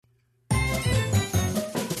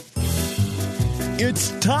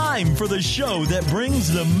It's time for the show that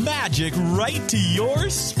brings the magic right to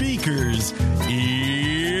your speakers.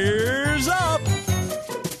 Ears up!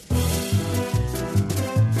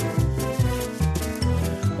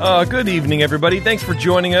 Good evening, everybody. Thanks for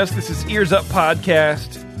joining us. This is Ears Up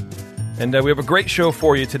Podcast, and we have a great show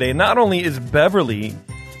for you today. Not only is Beverly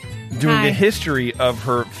doing a history of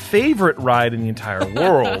her favorite ride in the entire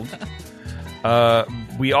world,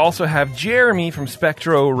 we also have Jeremy from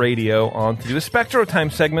Spectro Radio on to do a Spectro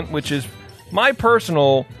Time segment, which is my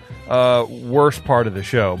personal worst part of the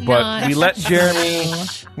show. But we let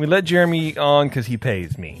Jeremy on because he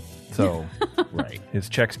pays me. So, right, his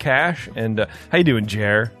check's cash. And how you doing,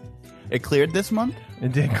 Jer? It cleared this month?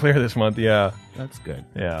 It did clear this month, yeah. That's good.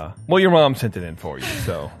 Yeah. Well, your mom sent it in for you,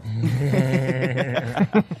 so.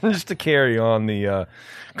 Just to carry on the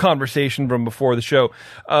conversation from before the show.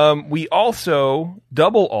 We also,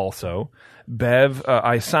 Bev,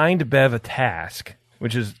 I signed Bev a task,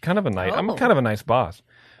 which is kind of a nice, I'm kind of a nice boss,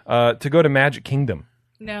 to go to Magic Kingdom.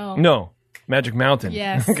 No. Magic Mountain.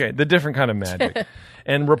 Yes. Okay, the different kind of magic.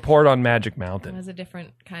 And report on Magic Mountain. It was a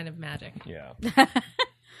different kind of magic. Yeah.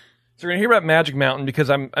 So we're going to hear about Magic Mountain because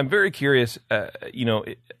I'm very curious. I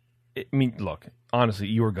mean, look, honestly,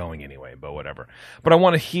 you were going anyway, but whatever. But I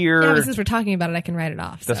want to hear. Yeah, but since we're talking about it, I can write it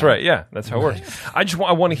off. That's right. Yeah, that's how it works.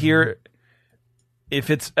 I want to hear if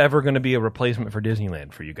it's ever going to be a replacement for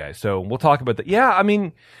Disneyland for you guys. So we'll talk about that. Yeah, I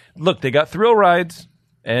mean, look, they got thrill rides.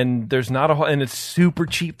 And there's not a whole, and it's super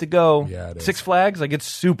cheap to go. Yeah, it is. Six Flags, like it's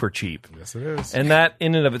super cheap. Yes, it is. And that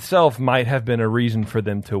in and of itself might have been a reason for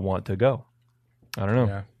them to want to go. I don't know.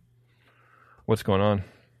 Yeah. What's going on?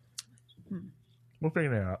 We'll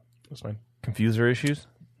figure it out. That's fine. Confuser issues?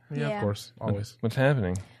 Yeah, of course. Always. What's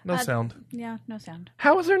happening? No sound. Yeah, no sound.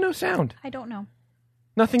 How is there no sound? I don't know.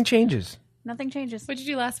 Nothing changes. Nothing changes. What did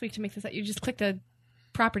you do last week to make this up? You just clicked a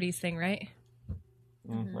properties thing, right?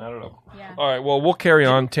 I don't know. Yeah. All right, well, we'll carry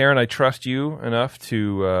on. Taryn, I trust you enough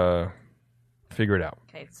to figure it out.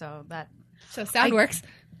 Okay, so sound works.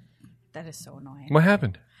 that is so annoying. What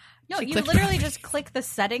happened? No, you literally just click the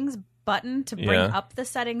settings button to bring up the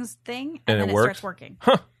settings thing, and then it starts working.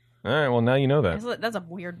 Huh. All right, well, now you know that. That's a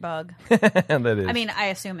weird bug. That is. I mean, I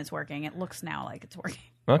assume it's working. It looks now like it's working.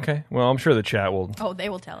 Okay, well, I'm sure the chat will. Oh, they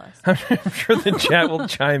will tell us. I'm sure the chat will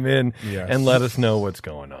chime in and let us know what's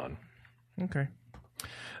going on. Okay.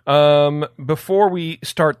 Before we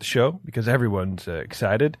start the show, because everyone's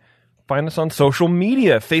excited, find us on social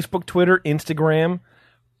media: Facebook, Twitter, Instagram,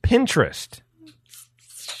 Pinterest.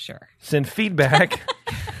 Sure. Send feedback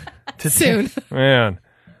to soon. Man,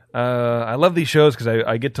 I love these shows because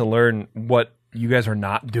I get to learn what you guys are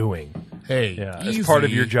not doing. Hey, yeah, easy. as part of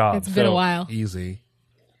your job. It's been a while. Easy.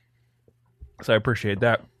 So I appreciate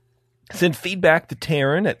that. Send feedback to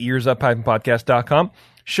Taryn at earsup-podcast.com.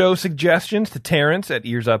 Show suggestions to Terrence at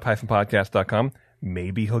earsup-podcast.com.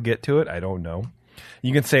 Maybe he'll get to it. I don't know.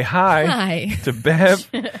 You can say hi to Bev.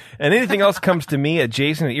 And anything else comes to me at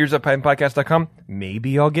jason at earsup-podcast.com.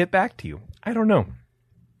 Maybe I'll get back to you. I don't know.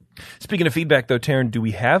 Speaking of feedback, though, Taryn, do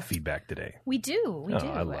we have feedback today? We do. We do,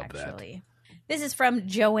 I love actually. That. This is from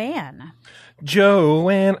Joanne.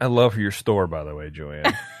 Joanne. I love your store, by the way,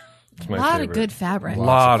 Joanne. It's my favorite. Of good fabric.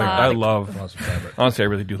 I love. Honestly, I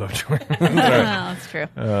really do love Joanne. That's true.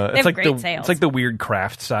 It's like great sales. It's like the weird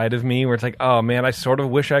craft side of me, where it's like, oh man, I sort of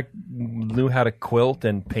wish I knew how to quilt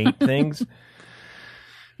and paint things.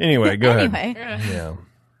 Anyway, go ahead. Yeah.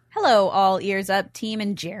 Hello, all Ears Up team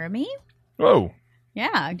and Jeremy. Whoa.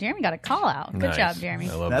 Yeah, Jeremy got a call out. Good job, Jeremy.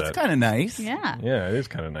 I love That's that. kind of nice. Yeah. Yeah, it is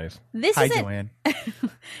kind of nice. Hi, Joanne.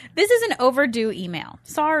 This is an overdue email.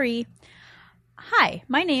 Sorry. Hi,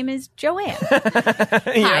 my name is Joanne. Yeah.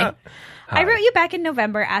 Hi. I wrote you back in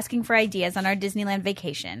November asking for ideas on our Disneyland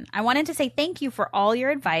vacation. I wanted to say thank you for all your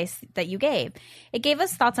advice that you gave. It gave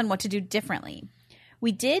us thoughts on what to do differently.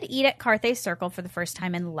 We did eat at Carthay Circle for the first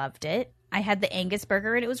time and loved it. I had the Angus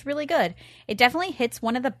burger and it was really good. It definitely hits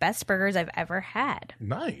one of the best burgers I've ever had.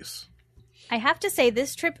 Nice. I have to say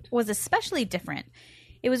this trip was especially different.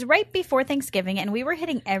 It was right before Thanksgiving and we were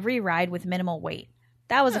hitting every ride with minimal wait.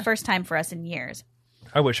 That was the first time for us in years.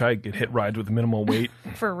 I wish I could hit rides with minimal weight.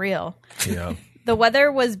 For real. Yeah. The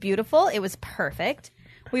weather was beautiful. It was perfect.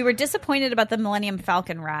 We were disappointed about the Millennium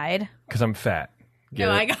Falcon ride. Because I'm fat. Get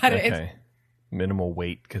No, it? I got it. Okay. Minimal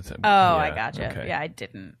weight. Cause I gotcha. Okay. Yeah, I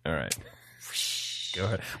didn't. All right. Go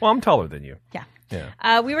ahead. Well, I'm taller than you. Yeah.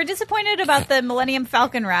 Yeah. We were disappointed about the Millennium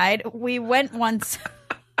Falcon ride. We went once.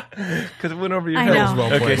 Because it went over your I head. know. Well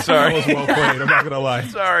played. Okay, sorry. That was well played. I'm not going to lie.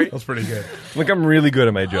 Sorry. That was pretty good. Look, I'm really good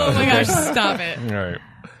at my job. Oh my okay? gosh, stop it. All right.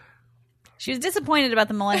 She was disappointed about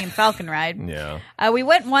the Millennium Falcon ride. Yeah. We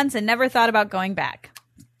went once and never thought about going back.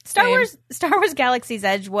 Star Wars Galaxy's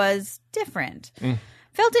Edge was different.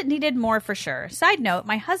 Felt it needed more for sure. Side note,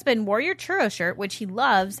 my husband wore your churro shirt, which he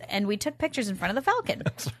loves, and we took pictures in front of the Falcon.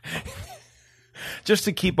 Just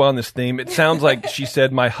to keep on this theme, it sounds like she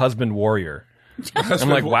said my husband warrior. I'm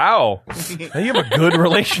like, wow, you have a good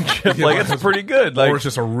relationship. Yeah, like, it's pretty good. Like, Or it's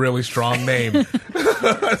just a really strong name.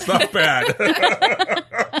 That's not bad.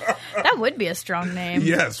 That would be a strong name.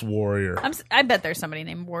 Yes, Warrior. I bet there's somebody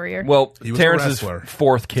named Warrior. well, He was a Terrence's wrestler.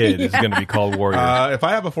 fourth kid is going to be called Warrior. If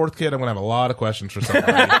I have a fourth kid, I'm going to have a lot of questions for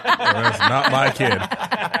somebody. That's not my kid.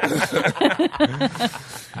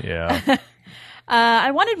 Yeah. I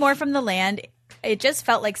wanted more from the land. It just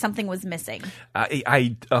felt like something was missing.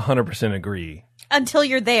 I 100% agree. Until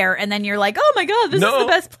you're there, and then you're like, oh my god, this is No. the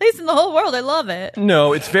best place in the whole world. I love it.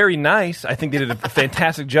 No, it's very nice. I think they did a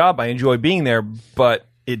fantastic job. I enjoy being there, but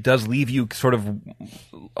it does leave you sort of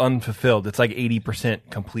unfulfilled. It's like 80%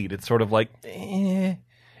 complete. It's sort of like, it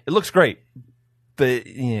looks great, but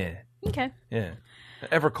yeah. Okay. Yeah.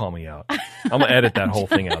 Ever call me out. I'm going to edit that whole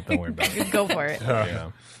thing out. Don't worry about it. Go for it.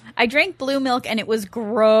 Yeah. I drank blue milk, and it was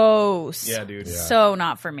gross. Yeah, dude. Yeah. So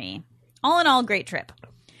not for me. All in all, great trip.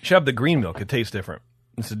 Should have the green milk. It tastes different.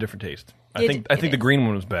 It's a different taste. I think it the is. green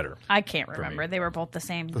one was better. I can't remember. They were both the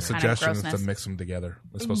same The kind of suggestion is grossness. to mix them together.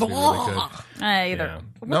 It's supposed to be really good. Either.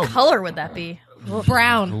 What No. color would that be?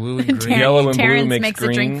 Brown. Blue and green. Yellow and blue Terrence makes makes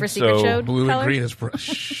green, a drink for Secret so Show Blue color? and green is...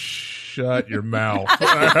 Shut your mouth. All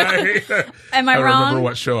right? Am I I wrong? remember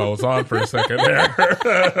what show I was on for a second there.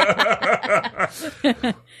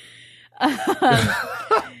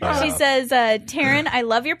 She says, Taryn, I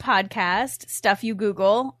love your podcast, Stuff You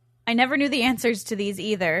Google. I never knew the answers to these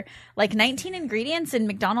either. Like 19 ingredients in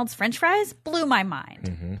McDonald's French fries blew my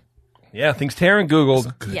mind. yeah, things Taryn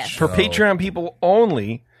Googled Yes. for Patreon people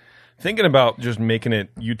only. Thinking about just making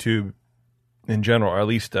it YouTube in general, or at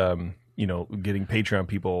least getting Patreon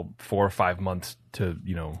people 4 or 5 months to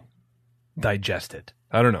digest it.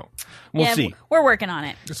 I don't know. We'll Yeah, see. We're working on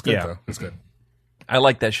it. It's good, Yeah. though. It's good. I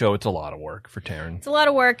like that show. It's a lot of work for Taryn. It's a lot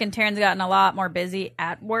of work, and Taryn's gotten a lot more busy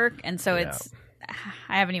at work, and so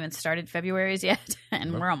I haven't even started February's yet,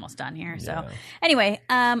 and we're almost done here. So anyway,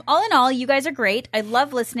 all in all, you guys are great. I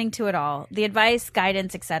love listening to it all. The advice,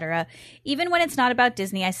 guidance, etc. Even when it's not about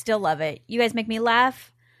Disney, I still love it. You guys make me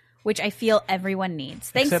laugh, which I feel everyone needs.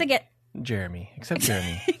 Thanks Except again. Jeremy. Except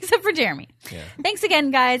Jeremy. Except for Jeremy. Yeah. Thanks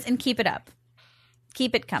again, guys, and keep it up.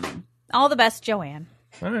 Keep it coming. All the best, Joanne.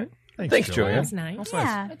 All right. Thanks, Joanne. That's nice.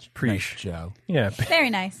 Yeah, Preach. Joe. Yeah, very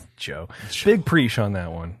nice. Joe. Big preach on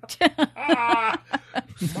that one.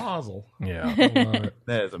 Mazel. Yeah.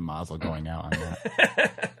 That is a mazel going out on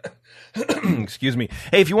that. Excuse me.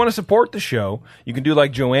 Hey, if you want to support the show, you can do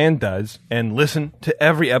like Joanne does and listen to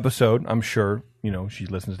every episode. I'm sure, she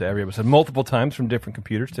listens to every episode multiple times from different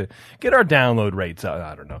computers to get our download rates.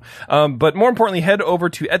 I don't know. But more importantly, head over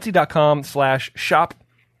to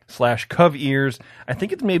etsy.com/shop/covears. I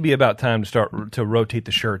think it's maybe about time to start to rotate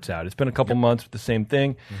the shirts out. It's been a couple months with the same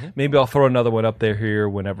thing. Maybe I'll throw another one up there here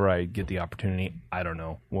whenever I get the opportunity. I don't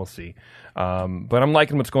know. We'll see. But I'm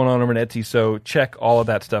liking what's going on over at Etsy, so check all of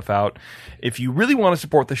that stuff out. If you really want to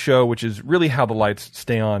support the show, which is really how the lights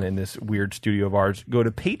stay on in this weird studio of ours, go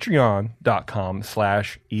to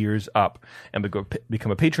patreon.com/earsup and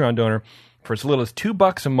become a Patreon donor. For as little as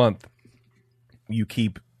 $2 a month, you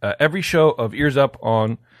keep every show of Ears Up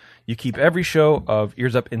on. You keep every show of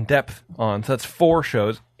Ears Up in Depth on. So that's 4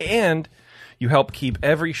 shows. And you help keep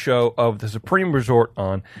every show of the Supreme Resort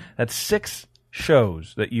on. That's 6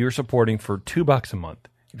 shows that you're supporting for $2 a month.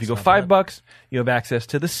 If you go $5, you have access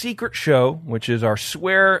to The Secret Show, which is our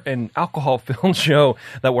swear and alcohol-filled show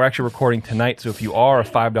that we're actually recording tonight. So if you are a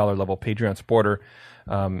 $5 level Patreon supporter,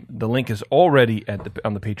 the link is already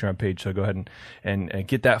on the Patreon page, so go ahead and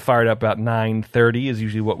get that fired up. About 9:30 is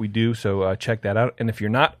usually what we do, so check that out. And if you're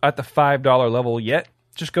not at the $5 level yet,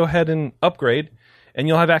 just go ahead and upgrade, and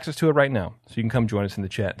you'll have access to it right now. So you can come join us in the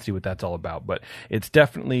chat and see what that's all about. But it's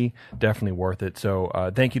definitely worth it. So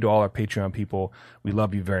thank you to all our Patreon people. We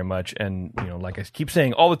love you very much. And like I keep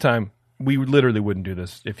saying all the time, we literally wouldn't do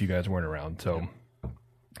this if you guys weren't around. So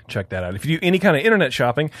check that out. If you do any kind of internet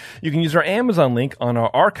shopping, you can use our Amazon link on our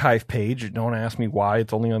archive page. Don't ask me why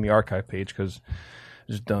it's only on the archive page, because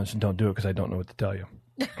just don't do it, because I don't know what to tell you.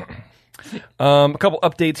 A couple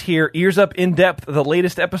updates here. Ears Up in Depth, the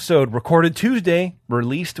latest episode, recorded Tuesday,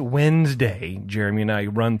 released Wednesday. Jeremy and I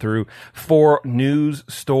run through 4 news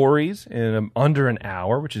stories in under an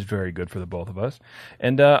hour, which is very good for the both of us.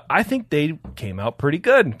 And I think they came out pretty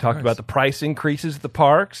good. Talked about the price increases at the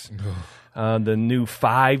parks. the new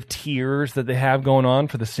 5 tiers that they have going on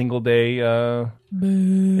for the single day.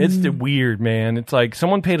 It's weird, man. It's like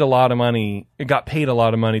someone paid a lot of money. It got paid a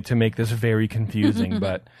lot of money to make this very confusing,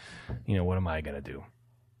 but what am I going to do?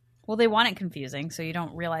 Well, they want it confusing so you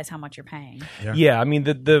don't realize how much you're paying. Yeah, I mean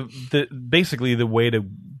the basically the way to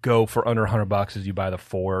go for under $100 is you buy the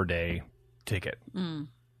 4-day ticket.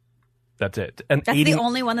 That's it. And That's the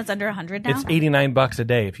only one that's under 100 now? It's $89 a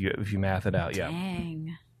day if you math it out. Yeah.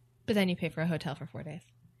 Dang. But then you pay for a hotel for 4 days.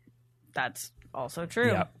 That's also true.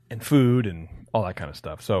 Yeah, and food and all that kind of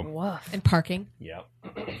stuff. So, Woof. And parking yeah.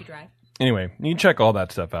 if you drive. Anyway, you can check all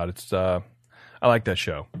that stuff out. It's I like that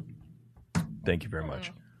show. Thank you very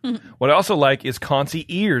much. What I also like is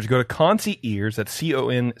Concierge. Go to Concierge, that's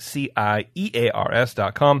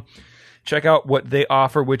CONCIEARS.com. Check out what they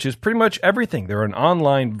offer, which is pretty much everything. They're an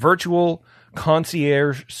online virtual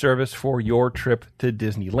concierge service for your trip to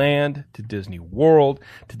Disneyland, to Disney World,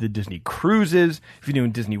 to the Disney cruises. If you're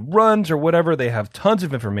doing Disney runs or whatever, they have tons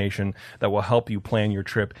of information that will help you plan your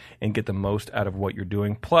trip and get the most out of what you're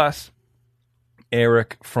doing. Plus,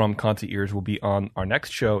 Eric from Concierge will be on our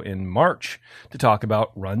next show in March to talk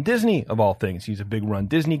about Run Disney, of all things. He's a big Run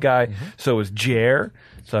Disney guy. So is Jer.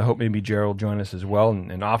 So I hope maybe Jer will join us as well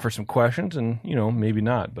and offer some questions. And, maybe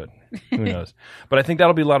not, but who knows. But I think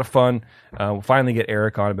that'll be a lot of fun. We'll finally get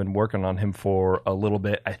Eric on. I've been working on him for a little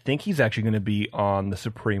bit. I think he's actually going to be on the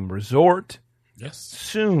Supreme Resort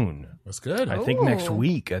soon. That's good. I think next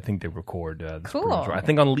week. I think they record the Supreme Cool. Resort. I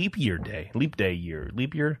think on Leap Year Day. Leap Year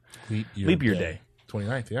Day.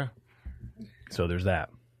 29th, yeah. So there's that.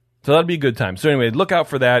 So that'll be a good time. So anyway, look out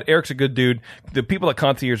for that. Eric's a good dude. The people at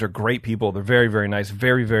Concierge are great people. They're very, very nice,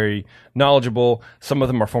 very, very knowledgeable. Some of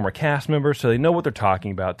them are former cast members, so they know what they're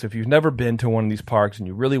talking about. So if you've never been to one of these parks and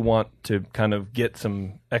you really want to kind of get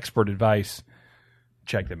some expert advice,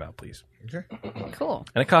 check them out, please. Okay. Cool.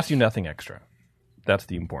 And it costs you nothing extra. That's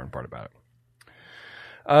the important part about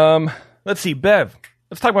it. Let's see, Bev.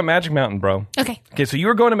 Let's talk about Magic Mountain, bro. Okay. Okay, so you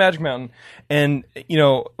were going to Magic Mountain, and,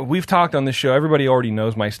 we've talked on this show. Everybody already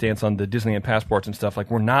knows my stance on the Disneyland passports and stuff.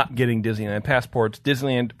 Like, we're not getting Disneyland passports.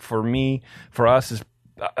 Disneyland, for us, is,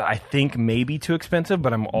 I think, maybe too expensive,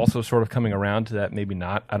 but I'm also sort of coming around to that. Maybe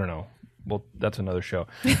not. I don't know. Well, that's another show.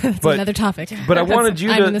 That's another topic. But I wanted you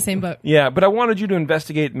to... I'm in the same boat. Yeah, but I wanted you to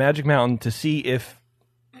investigate Magic Mountain to see if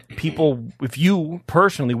you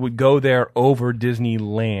personally would go there over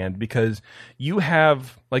Disneyland, because you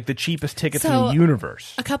have like the cheapest tickets in the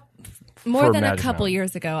universe. More than a Magic couple Mountain.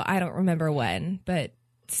 years ago, I don't remember when, but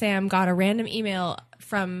Sam got a random email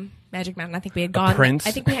from Magic Mountain. I think we had gone. Prince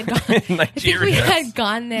I think we had gone. in I think Nigeria. we had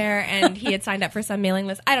gone there, and he had signed up for some mailing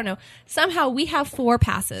list. I don't know. Somehow we have 4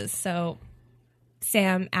 passes. So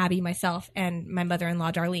Sam, Abby, myself, and my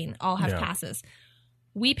mother-in-law Darlene all have passes.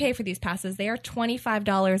 We pay for these passes. They are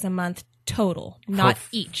 $25 a month total, not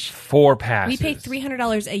each. 4 passes. We pay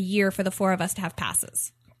 $300 a year for the 4 of us to have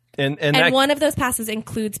passes. And And one of those passes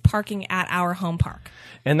includes parking at our home park.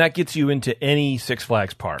 And that gets you into any Six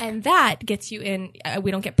Flags park. And that gets you in.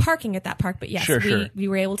 We don't get parking at that park, but yes, Sure. we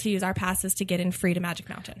were able to use our passes to get in free to Magic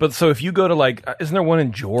Mountain. But so if you go to isn't there one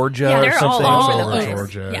in Georgia Yeah, or they're all something? over the place.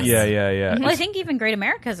 Georgia. Yes. Yeah. Well, I think even Great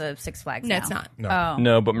America's a Six Flags No, now. it's not. No. Oh.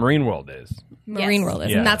 No, but Marine World is. Marine Yes. World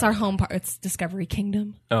is, Yeah. and that's our home park. It's Discovery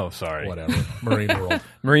Kingdom. Oh, sorry. Whatever. Marine World.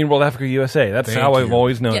 Marine World Africa USA. That's Thank how I've you.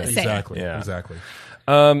 always known Yeah, it. same. Exactly. Yeah. Exactly.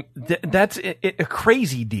 That's a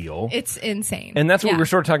crazy deal. It's insane, And that's what Yeah. we were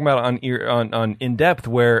sort of talking about on In Depth,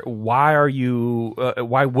 where why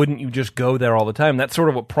wouldn't you just go there all the time? That's sort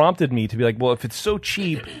of what prompted me to be like, well, if it's so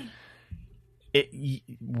cheap,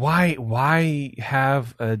 why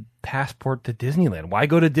have a passport to Disneyland? Why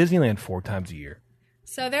go to Disneyland 4 times a year?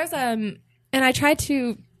 So there's and I try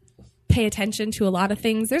to pay attention to a lot of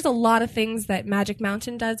things. There's a lot of things that Magic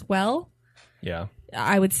Mountain does well. Yeah.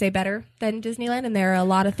 I would say better than Disneyland, and there are a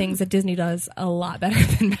lot of things that Disney does a lot better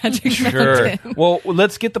than Magic Sure. Mountain. Well,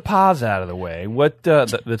 let's get the pause out of the way. What?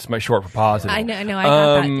 That's my short for positive. I know, I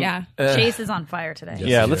got that. Yeah. Chase is on fire today.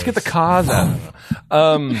 Yeah, let's get the cause out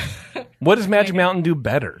of it. What does Magic Mountain do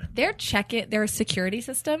better? Their security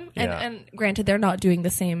system, Yeah. and granted, they're not doing the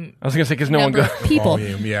same I was going to say, because no one number goes. of people.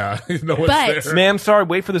 Volume, yeah. No one's But- there. Ma'am, sorry,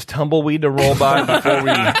 wait for this tumbleweed to roll by before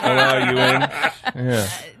we allow you in. Yeah.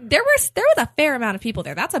 There was a fair amount of people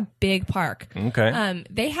there. That's a big park. Okay.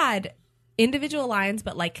 They had individual lines,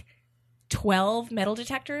 but like 12 metal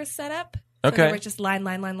detectors set up. So Okay. they were just line.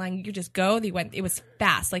 You just go. It was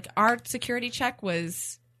fast. Like our security check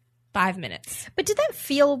was 5 minutes. But did that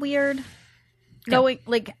feel weird? going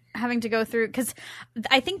like having to go through, because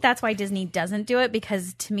I think that's why Disney doesn't do it,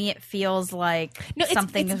 because to me it feels like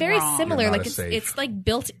something it's is very wrong. similar. You're Like not safe. it's like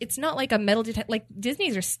built. It's not like a metal detector. Like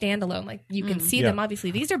Disney's are standalone. Like you can see them.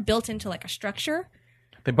 Obviously, these are built into like a structure.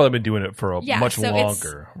 They've probably been doing it for much so it's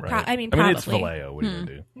longer, right? I mean, it's probably. Vallejo. What are you going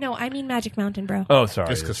to do? No, I mean Magic Mountain, bro. Oh, sorry.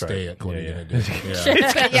 Just that's Castaic. right. What are you Yeah, gonna yeah. do?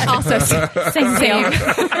 Yeah. But yeah, also Same deal.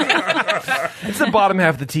 It's the bottom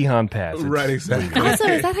half of the Tihan Pass. It's- Right, exactly. Also,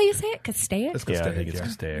 is that how you say it? Castaic? It's Yeah, I Castaic, think it's yeah.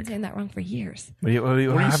 I've been Castaic. saying that wrong for years. What What are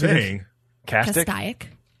you saying? Castic? Castaic.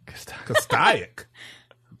 Castaic.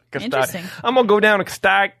 Interesting. I'm going to go down to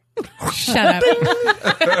Castaic. Shut up.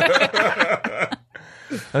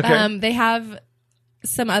 Okay. They have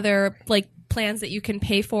some other like plans that you can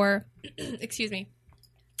pay for. Excuse me,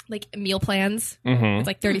 like meal plans. It's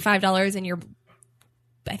like $35, and your,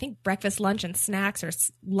 I think breakfast, lunch, and snacks, or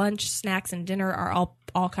lunch, snacks, and dinner are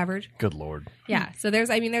all covered. Good Lord. Yeah. So there's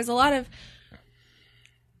a lot of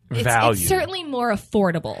Value. It's certainly more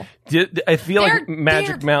affordable. I feel like They're-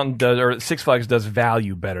 Magic they're- Mountain does, or Six Flags does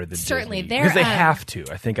value better than Certainly, Disney. they're, Because they have to,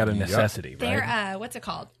 I think, out of necessity, They're right? what's it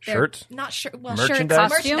called? They're Shirts? Not shirt. Well,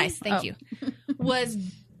 Merchandise? shirts. Costume? Merchandise. Thank you. Was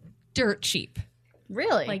dirt cheap.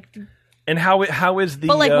 Really? Like And how is the...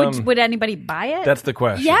 but like, would anybody buy it? that's the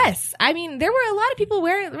question. yes, I mean there were a lot of people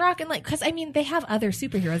rocking like, because I mean they have other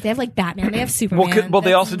superheroes. They have like Batman. They have Superman. Well,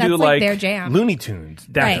 they also That's do like like their jam. Looney Tunes,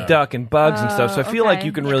 Daffy Right. Duck, and Bugs and stuff. So I feel like okay.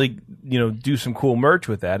 you can really, do some cool merch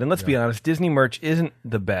with that. And let's be honest, Disney merch isn't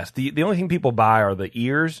the best. The only thing people buy are the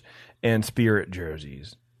ears and Spirit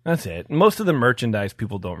jerseys. That's it. Most of the merchandise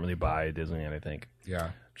people don't really buy at Disneyland, I think. Yeah.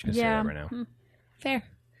 I'm just gonna say that right now. Fair.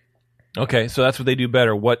 Okay, so that's what they do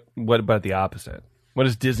better. What about the opposite? What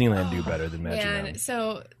does Disneyland do better than Magic Mountain? And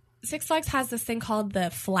so Six Flags has this thing called the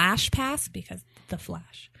Flash Pass, because the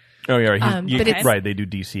Flash. Oh yeah, right. but it's- right. They do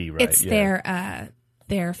DC, right? It's yeah.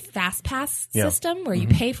 their Fast Pass Yeah. system where you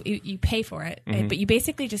pay you pay for it, but you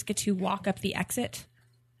basically just get to walk up the exit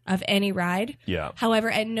of any ride. Yeah.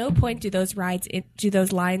 However, at no point do those lines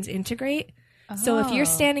integrate. So if you're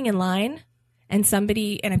standing in line and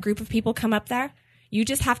somebody and a group of people come up there, you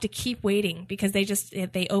just have to keep waiting, because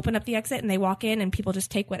they open up the exit and they walk in, and people just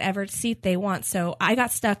take whatever seat they want. So I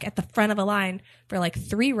got stuck at the front of a line for like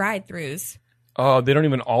 3 ride-throughs. Oh, they don't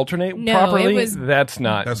even alternate No, properly? it was- That's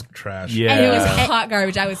not... That's trash. yeah. And it was hot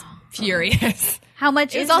garbage. I was furious. How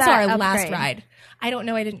much It is was also that our last upgrade? ride. I don't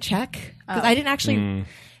know. I didn't check because I didn't actually.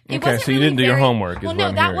 It Okay, wasn't so you really didn't do your homework, is Well, what no,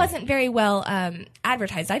 I'm that hearing. wasn't very well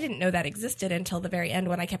advertised. I didn't know that existed until the very end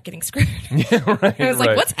when I kept getting screwed. right, I was like,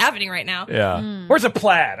 right. "What's happening right now?" Yeah. Where's a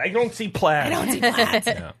plaid? I don't see plaid. I don't see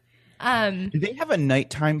plats. Do they have a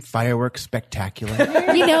nighttime fireworks spectacular?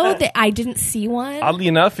 You know that I didn't see one. Oddly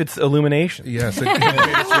enough, it's illumination. Yes, it made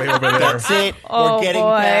its way over there. That's it. Oh, We're getting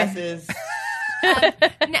boy. passes.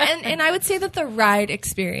 and I would say that the ride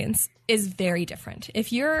experience is very different.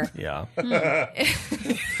 If you're Yeah.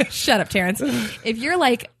 shut up, Terrence. If you're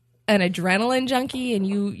like an adrenaline junkie and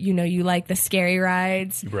you like the scary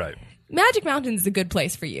rides, Right. Magic Mountain's a good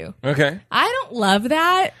place for you. Okay. I don't love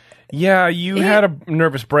that. Yeah, you had a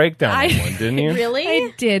nervous breakdown on one, didn't you? Really?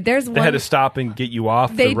 I did. There's They one. had to stop and get you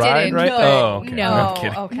off They the ride, didn't. right? No. Oh, okay. No. I'm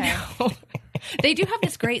kidding. Okay. They do have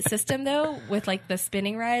this great system though with like the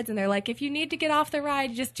spinning rides, and they're like, if you need to get off the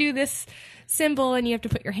ride, just do this symbol, and you have to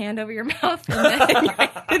put your hand over your mouth and then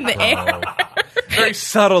you're in the air. Very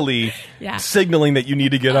subtly Yeah. signaling that you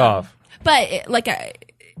need to get off. But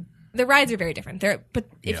the rides are very different. But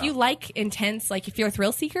if you like intense, like if you're a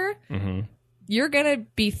thrill seeker, you're gonna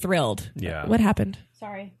be thrilled. Yeah. What happened?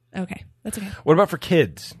 Sorry. Okay, that's okay. What about for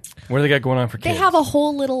kids? What do they got going on for kids? They have a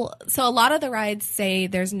whole little. So a lot of the rides say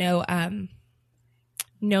there's no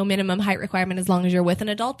minimum height requirement as long as you're with an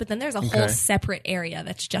adult. But then there's a whole separate area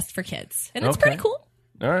that's just for kids, and it's Okay. pretty cool.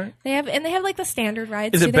 All right. They have like the standard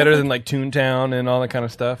rides. Is too. it They better have, than like Toontown and all that kind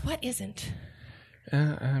of stuff? what isn't?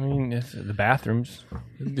 I mean, it's the bathrooms.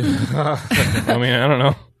 I mean, I don't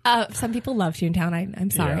know. Some people love Toontown.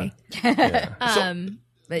 I'm sorry.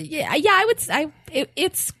 But I would say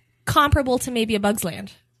it's comparable to maybe a Bug's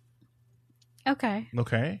Land, Okay.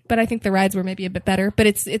 Okay. but I think the rides were maybe a bit better. But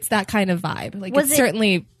it's that kind of vibe. Like Was it's it-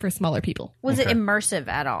 certainly for smaller people. Was it immersive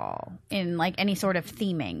at all in like any sort of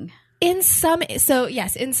theming? In some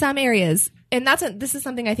areas, and this is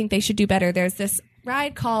something I think they should do better. There's this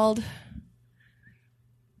ride called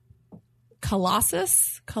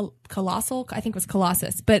Colossal, I think it was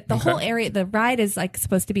Colossus, but the whole area, the ride is like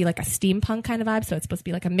supposed to be like a steampunk kind of vibe. So it's supposed to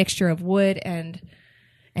be like a mixture of wood and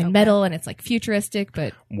and metal, and it's like futuristic,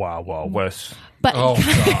 but Wow, Wes. but Oh,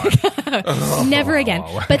 God. never again.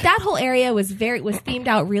 But that whole area was themed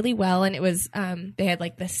out really well, and it was they had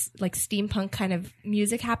like this like steampunk kind of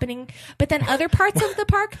music happening. But then other parts of the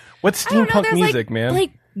park, What's I don't know, steampunk there's, music, like, man?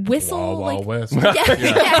 Like whistle, Wild like West. yeah.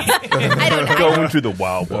 I don't know. Going to the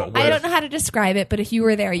Wild West. I don't know how to describe it, but if you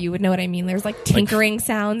were there, you would know what I mean. There's like tinkering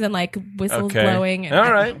sounds and like whistles blowing. And All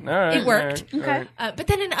right. It worked. all right. But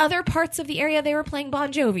then in other parts of the area, they were playing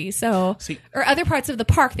Bon Jovi. So, or other parts of the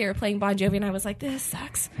park, they were playing Bon Jovi, and I was like, "This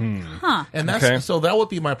sucks." And that's Okay. so that would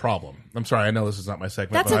be my problem. I'm sorry, I know this is not my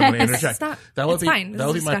segment, That's but I'm okay. going to interject. It's not- that would it's be fine. This that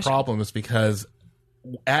would be is my discussion. problem is because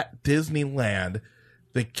at Disneyland,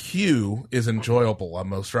 the queue is enjoyable on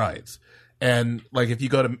most rides. And like if you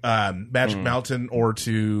go to Magic Mountain or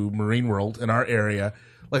to Marine World in our area,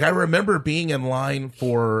 like I remember being in line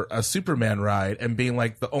for a Superman ride and being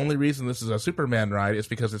like, the only reason this is a Superman ride is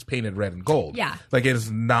because it's painted red and gold. Yeah. Like it is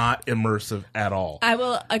not immersive at all. I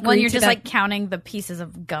will agree. When you're to just that. like counting the pieces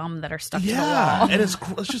of gum that are stuck to the Yeah, wall. and it's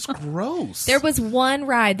just gross. There was one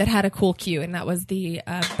ride that had a cool queue, and that was the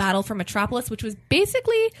Battle for Metropolis, which was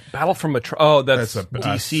basically Battle from that's That's a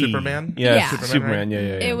DC. Superman? Yeah, Yeah. Superman. Yeah.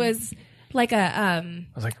 it was like a I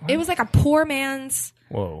was like, it was like a poor man's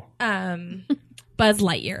whoa. Buzz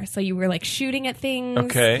Lightyear. So you were like shooting at things.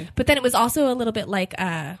 Okay. But then it was also a little bit like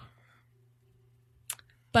the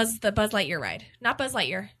Buzz Lightyear ride. Not Buzz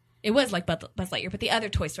Lightyear. It was like Buzz Lightyear, but the other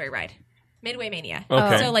Toy Story ride. Midway Mania.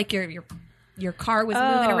 Okay. So like your car was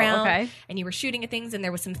moving around okay. and you were shooting at things and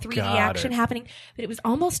there was some 3D Got action it. happening, but it was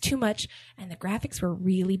almost too much and the graphics were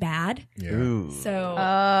really bad. Ooh. So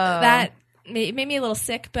that made me a little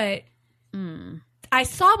sick, but I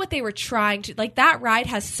saw what they were trying to, like that ride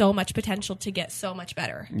has so much potential to get so much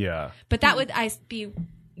better. Yeah. But that would be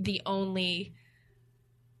the only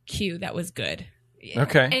queue that was good.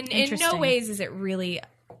 Okay. And in no Interesting. ways is it really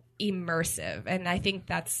immersive. And I think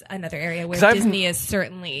that's another area where 'Cause I've- Disney is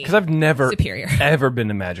certainly Because I've never superior. ever been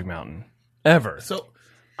to Magic Mountain. Ever. So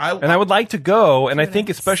And I would like to go, and I think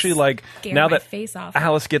especially like Scare now my that face off.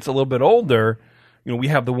 Alice gets a little bit older, we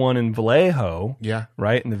have the one in Vallejo, Yeah.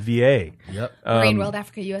 right, in the VA. Yep. Marine World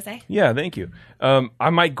Africa USA. Yeah, thank you.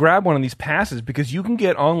 I might grab one of these passes because you can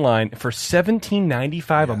get online for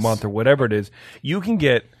 $17.95 a month or whatever it is. You can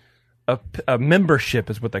get a membership,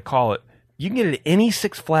 is what they call it. You can get it at any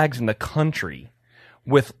Six Flags in the country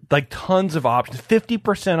with like tons of options,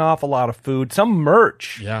 50% off a lot of food, some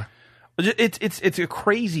merch. Yeah. It's a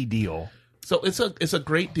crazy deal. So it's a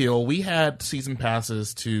great deal. We had season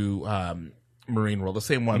passes to Marine World, the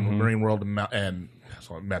same one, Marine World and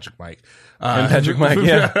Magic Mike. And Magic Mike,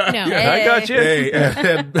 yeah. No. I got you. Hey,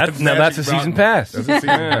 and That's a Magic season Mountain. pass. That's a season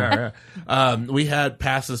pass, yeah. We had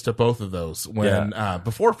passes to both of those when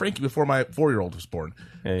before my 4-year-old was born,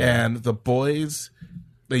 and the boys.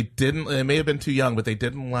 They may have been too young, but they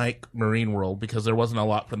didn't like Marine World because there wasn't a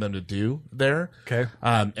lot for them to do there. Okay.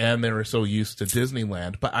 And they were so used to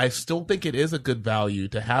Disneyland. But I still think it is a good value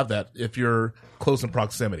to have that if you're close in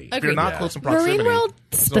proximity. If you're Agreed. not close in proximity, Marine World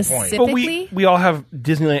there's no point. specifically. But we all have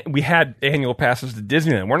Disneyland. We had annual passes to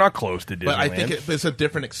Disneyland. We're not close to Disneyland. But I think it's a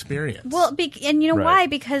different experience. Well, and you know Right. why?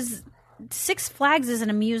 Because Six Flags is an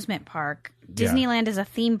amusement park. Disneyland is a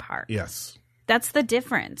theme park. yes. That's the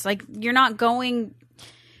difference. Like, you're not going...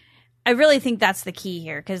 I really think that's the key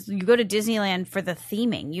here, because you go to Disneyland for the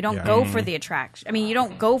theming. You don't go for the attraction. I mean, you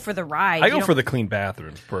don't go for the ride. I go for the clean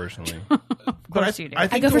bathrooms personally. But course you do.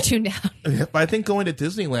 I go for Tune Down. But I think going to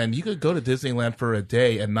Disneyland, you could go to Disneyland for a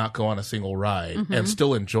day and not go on a single ride and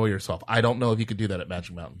still enjoy yourself. I don't know if you could do that at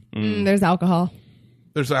Magic Mountain. There's alcohol.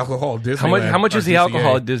 There's alcohol at Disneyland. How much or is the DCA.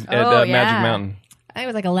 alcohol at Oh, Magic yeah. Mountain? I think it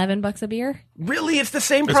was like $11 a beer. Really, it's the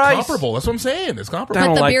same It's price. comparable. That's what I'm saying. It's comparable. I But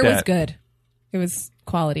don't the like beer was that. good. It was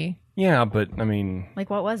quality. Yeah, but I mean, Like,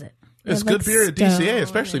 what was it? It's like good beer at Stone. DCA,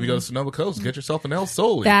 especially if you go to Sonoma Coast. Get yourself an El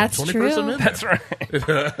Sol. That's 21st true. Amendment. that's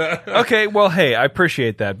right. Okay, well, hey, I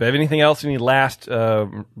appreciate that. But anything else? Any last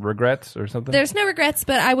regrets or something? There's no regrets,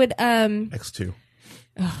 but I would X2.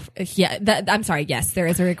 I'm sorry, yes, there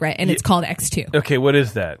is a regret, and it's called X2. Okay, what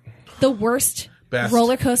is that? The worst Best.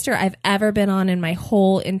 roller coaster I've ever been on in my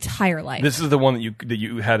whole entire life. This is the one that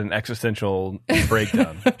you had an existential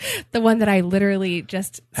breakdown. The one that I literally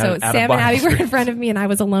just Had so an Sam and out-of-body Abby were in experience. front of me and I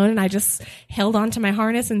was alone and I just held onto my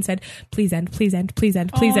harness and said, "Please end, please end, please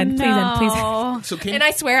end, please end, please end, please end." So can And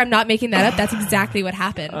I swear I'm not making that up. That's exactly what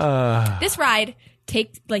happened. This ride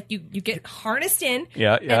you get harnessed in,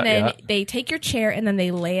 Yeah, and then yeah. they take your chair and then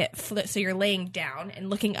they lay it so you're laying down and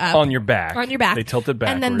looking up On your back. On your back. They tilt it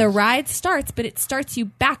and then the backwards. ride starts, but it starts you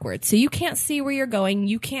backwards, so you can't see where you're going.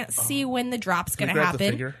 You can't see when the drop's we going to grab the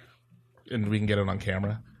happen. figure and we can get it on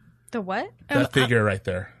camera? The what? That figure right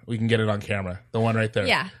there. We can get it on camera. The one right there.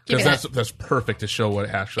 Yeah, give Because me that's perfect to show what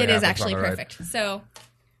actually It is happens actually on the ride. perfect. So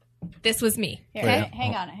this was me. Here, Okay.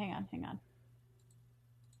 hang on.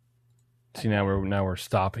 See, now we're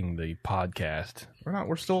stopping the podcast.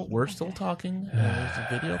 We're still talking. It's a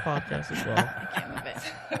video podcast as well. Can't move it.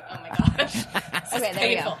 Oh my gosh. Okay, there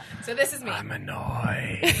we go. So this is me. I'm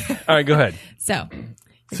annoyed. All right, go ahead. So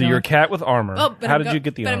You're a cat with armor. Oh, but How I'm did you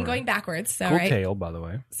get the But armor? I'm going backwards. So Cool right. tail, by the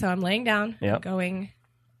way. So I'm laying down. Yep. Going.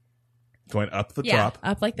 Going up the Yeah. top.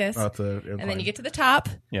 Up like this. Up the And then you get to the top,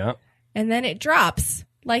 Yeah. and then it drops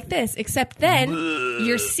like this. Except then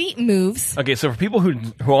your seat moves. Okay, so for people who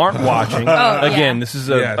aren't watching, Oh, again, yeah. this is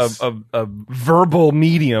Yes. a verbal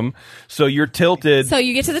medium. So you're tilted. So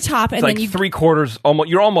you get to the top, and it's like then you 3/4.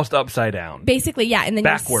 You're almost upside down. basically, yeah, and then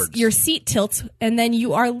Backwards. your seat tilts, and then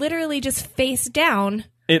you are literally just face down.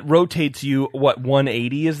 It rotates you. What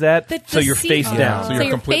 180 is that? So you're seat- face down. So you're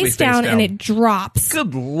completely face down, face and down. it drops.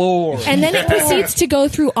 Good lord. And then it proceeds to go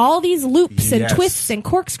through all these loops and Yes. twists and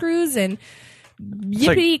corkscrews and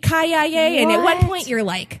yippee ki-yay. And at one point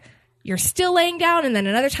you're still laying down, and then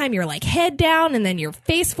another time you're like head down, and then you're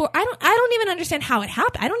face forward. I don't even understand how it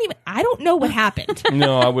happened. I don't know what happened.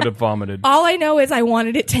 No, I would have vomited. All I know is I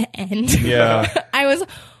wanted it to end. Yeah. I was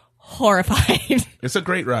horrified. It's a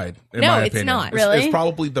great ride. In No, my it's opinion. not. Really? It's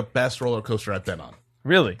probably the best roller coaster I've been on.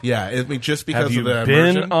 Really? Yeah, I mean, just because Have you of the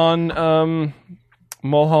been immersion. on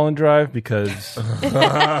Mulholland Drive? Because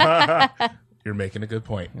You're making a good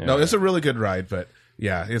point. No, it's a really good ride, but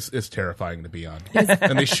yeah, it's terrifying to be on.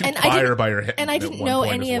 And they shoot And I fire didn't- by your head. and I at didn't one know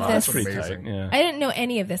point any as of well. this. It's pretty amazing. tight. Yeah. I didn't know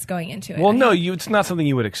any of this going into it. Well, no, it's not something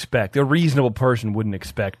you would expect. A reasonable person wouldn't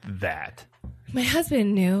expect that. My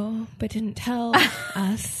husband knew, but didn't tell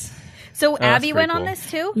us. So Abby pretty went cool. on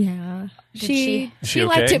this too? Yeah. she- She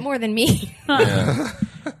okay? liked it more than me. All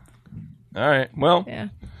right. Well, Yeah.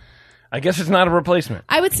 I guess it's not a replacement.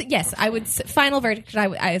 I would say, yes, I would say, final verdict,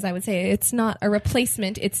 as I would say, it's not a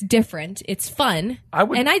replacement. It's different. It's fun.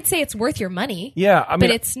 And I'd say it's worth your money. Yeah, I mean, but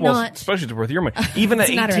it's well, not. especially it's worth your money. Even at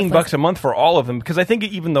It's not a $18 a month for all of them, because I think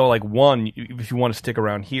even though like one, if you want to stick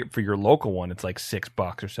around here for your local one, it's like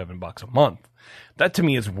 $6 or $7 a month. That to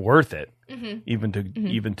me is worth it, even to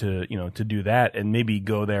to do that and maybe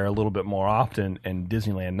go there a little bit more often, and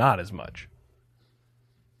Disneyland not as much.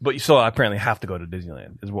 But you still apparently have to go to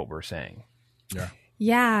Disneyland, is what we're saying. Yeah.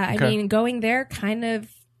 Yeah, Okay. I mean, going there kind of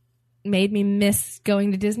made me miss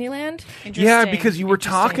going to Disneyland. Yeah, because you were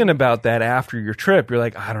talking about that after your trip. You're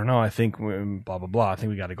like, I don't know, I think blah, blah, blah. I think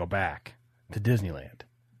we got to go back to Disneyland.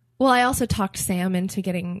 Well, I also talked Sam into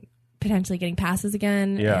potentially getting passes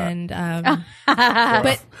again. Yeah. And,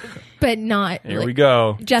 but not. Here we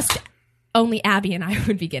go. Just only Abby and I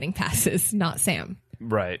would be getting passes, not Sam.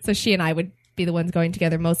 Right. So she and I would be the ones going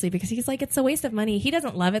together mostly because he's like, it's a waste of money. He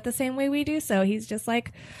doesn't love it the same way we do. So he's just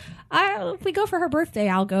like, if we go for her birthday,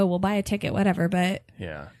 I'll go. We'll buy a ticket, whatever. But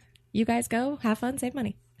Yeah. you guys go, have fun, save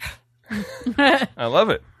money. I love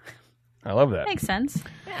it. I love that. Makes sense.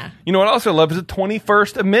 Yeah. You know what I also love is the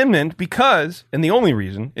 21st Amendment because, and the only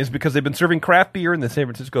reason, is because they've been serving craft beer in the San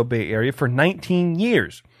Francisco Bay Area for 19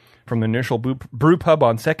 years. From the initial brew pub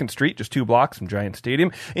on 2nd Street, just 2 blocks from Giant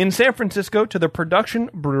Stadium, in San Francisco, to the production,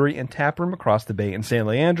 brewery, and tap room across the bay in San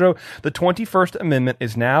Leandro, the 21st Amendment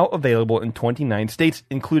is now available in 29 states,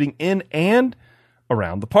 including in and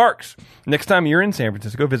around the parks. Next time you're in San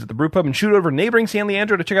Francisco, visit the brew pub and shoot over to neighboring San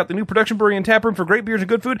Leandro to check out the new production, brewery, and tap room for great beers and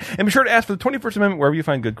good food, and be sure to ask for the 21st Amendment wherever you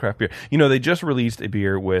find good craft beer. You know, they just released a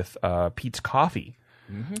beer with Pete's Coffee.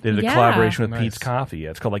 They did a Yeah. collaboration with Nice. Pete's Coffee. Yeah,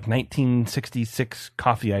 it's called like 1966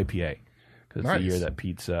 Coffee IPA. Because it's the Nice. year that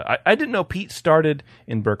Pete's... I didn't know Pete started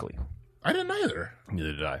in Berkeley. I didn't either.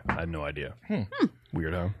 Neither did I. I had no idea.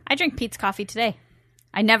 Weird, huh? I drink Pete's coffee today.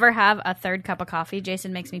 I never have a third cup of coffee.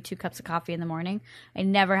 Jason makes me 2 cups of coffee in the morning. I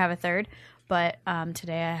never have a third, but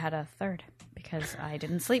today I had a third because I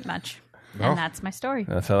didn't sleep much. And that's my story.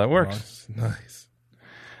 That's how that works. Nice.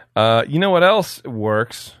 You know what else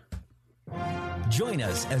works? Join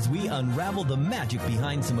us as we unravel the magic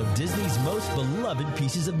behind some of Disney's most beloved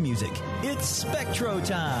pieces of music. It's Spectro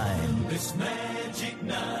time. This magic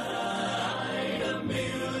night, a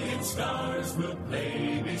million stars will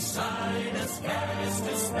play beside us, cast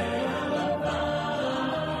a spell of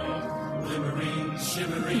light. Glimmering,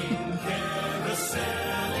 shimmering,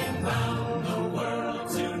 carouseling round the world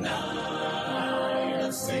tonight.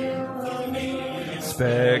 A symphony.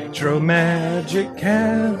 Spectro magic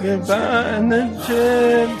can combine the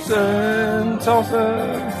chips and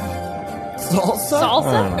salsa.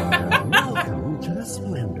 Salsa?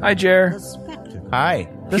 Hi, Jer. Hi.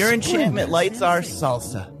 Pure enchantment lights are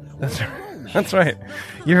salsa. That's That's right.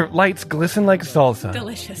 Your lights glisten like salsa.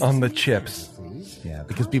 Delicious. On the chips. Yeah,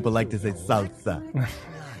 because people like to say salsa.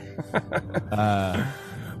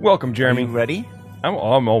 Welcome, Jeremy. Are you ready? I'm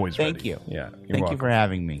always ready. Thank you. Yeah. Thank you for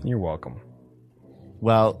having me. You're welcome.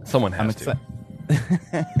 Well, Someone has to.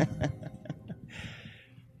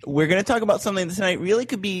 We're going to talk about something that tonight really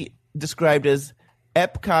could be described as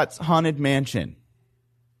Epcot's Haunted Mansion.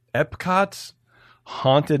 Epcot's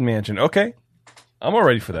Haunted Mansion. Okay. I'm all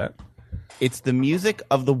ready for that. It's the music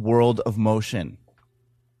of the world of motion.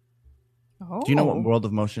 Oh. Do you know what world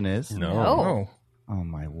of motion is? No. Oh,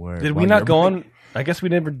 my word. Did we not go on? I guess we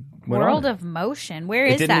never went World on. of Motion. Where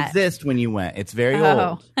It is didn't that? exist when you went. It's very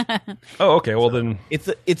Oh. old. Oh, okay. Well, then. It's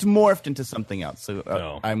morphed into something else. So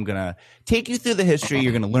Oh. I'm going to take you through the history.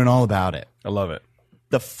 You're going to learn all about it. I love it.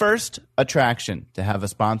 The first attraction to have a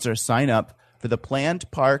sponsor sign up for the planned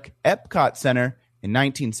park Epcot Center in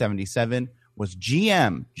 1977 was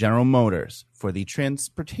GM, General Motors, for the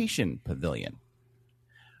Transportation Pavilion.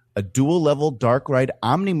 A dual-level dark ride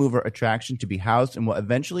Omnimover attraction to be housed in what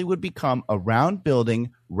eventually would become a round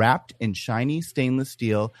building wrapped in shiny stainless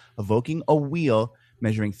steel, evoking a wheel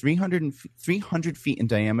measuring 300 feet in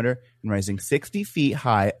diameter and rising 60 feet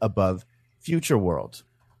high above Future World.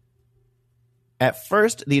 At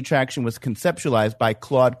first, the attraction was conceptualized by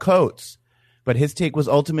Claude Coates, but his take was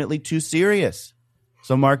ultimately too serious.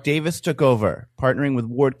 So Mark Davis took over, partnering with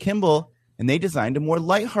Ward Kimball, and they designed a more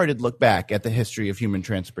lighthearted look back at the history of human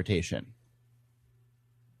transportation.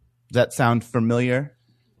 Does that sound familiar?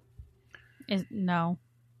 No.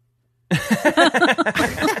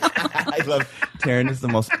 I love Taryn is the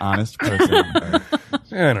most honest person.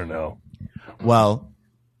 I don't know. Well,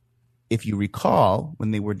 if you recall,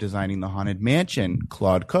 when they were designing the Haunted Mansion,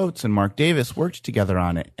 Claude Coates and Mark Davis worked together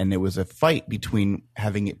on it, and there was a fight between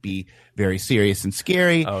having it be very serious and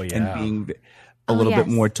scary and being a little bit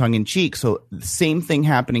more tongue-in-cheek. So the same thing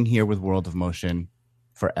happening here with World of Motion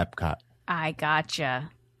for Epcot. I gotcha.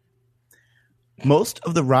 Most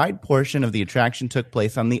of the ride portion of the attraction took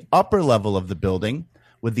place on the upper level of the building,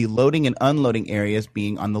 with the loading and unloading areas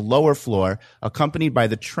being on the lower floor, accompanied by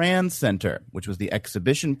the Trans Center, which was the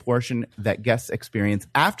exhibition portion that guests experience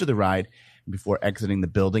after the ride before exiting the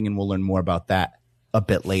building, and we'll learn more about that a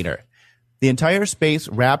bit later. The entire space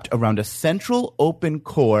wrapped around a central open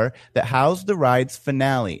core that housed the ride's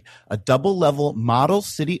finale, a double-level model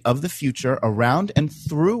city of the future around and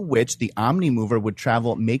through which the Omnimover would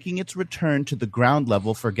travel, making its return to the ground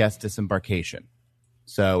level for guest disembarkation.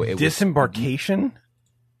 So it Disembarkation?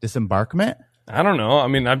 Disembarkment? I don't know. I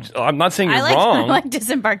mean, I'm not saying you're I wrong. like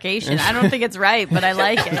disembarkation. I don't think it's right, but I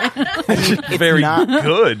like it. It's just very not-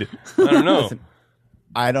 good. I don't know. Listen,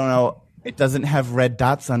 I don't know. It doesn't have red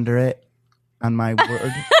dots under it on my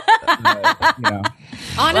word. You know.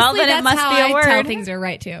 Honestly, then it that's must how be a I word. tell things are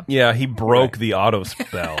right too. Yeah, he broke the auto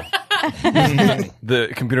spell.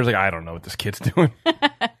 The computer's like, I don't know what this kid's doing.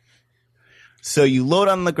 So you load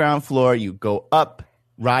on the ground floor, you go up,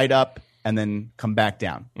 ride up, and then come back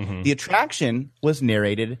down. Mm-hmm. The attraction was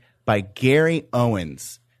narrated by Gary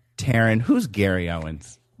Owens. Taryn, who's Gary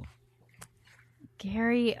Owens?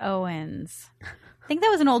 Gary Owens. I think that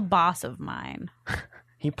was an old boss of mine.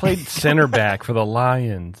 He played center back for the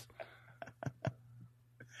Lions.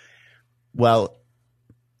 Well,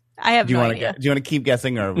 I have do you no want idea. to keep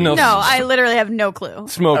guessing or No. No, I literally have no clue.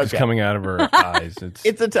 Smoke is Okay. coming out of her eyes.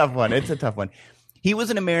 It's a tough one. He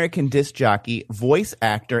was an American disc jockey, voice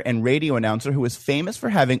actor, and radio announcer who was famous for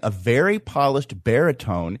having a very polished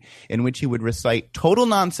baritone in which he would recite total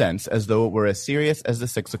nonsense as though it were as serious as the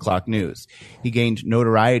 6 o'clock news. He gained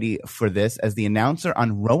notoriety for this as the announcer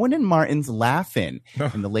on Rowan and Martin's Laugh-In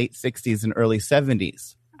in the late 60s and early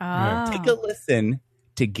 70s. Oh. Take a listen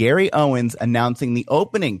to Gary Owens announcing the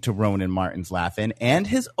opening to Rowan and Martin's Laugh-In and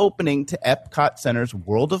his opening to Epcot Center's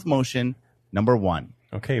World of Motion #1.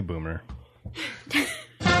 Okay, Boomer.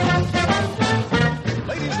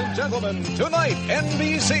 Ladies and gentlemen, tonight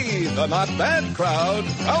NBC, the Not Bad Crowd,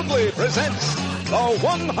 proudly presents the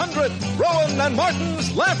 100th Rowan and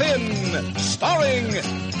Martin's Laugh-In, starring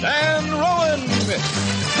Dan Rowan,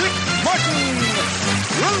 Dick Martin,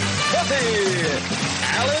 Ruth Buffy,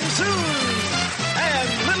 Alan Suze, and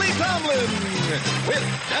Lily Tomlin, with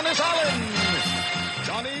Dennis Allen,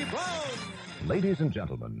 Johnny Brown. Ladies and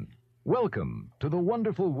gentlemen, welcome to the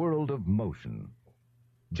wonderful world of motion.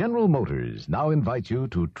 General Motors now invites you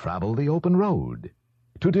to travel the open road,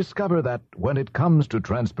 to discover that when it comes to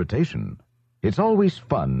transportation, it's always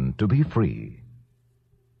fun to be free.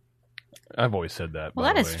 I've always said that. Well,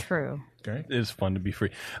 by that the is way. true. It is fun to be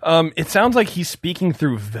free. It sounds like he's speaking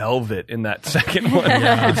through Velvet in that second one.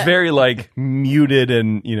 It's very like muted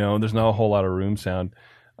and, there's not a whole lot of room sound.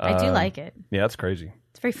 I do like it. Yeah, that's crazy.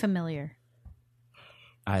 It's very familiar.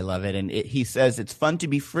 I love it. And he says it's fun to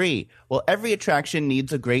be free. Well, every attraction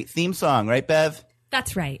needs a great theme song, right, Bev?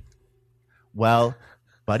 That's right. Well,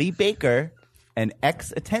 Buddy Baker and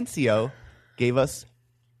Ex Atencio gave us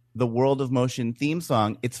the World of Motion theme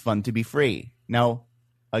song, It's Fun to Be Free. Now,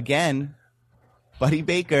 again, Buddy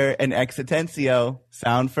Baker and Ex Atencio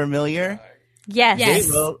sound familiar? Yes.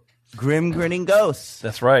 They wrote Grim Grinning Ghosts.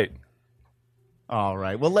 That's right. All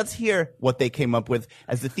right. Well, let's hear what they came up with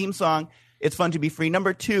as the theme song. It's Fun to Be Free.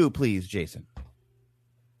 Number 2, please, Jason.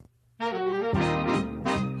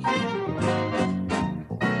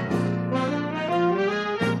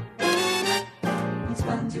 It's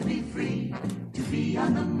fun to be free, to be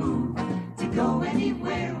on the move, to go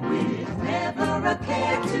anywhere with never a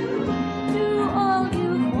care to do all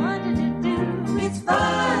you wanted to do. It's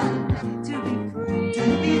fun to be free, to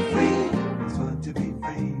be free. It's fun to be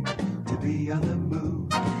free, to be on the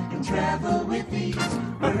move and travel with ease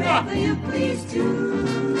wherever you please to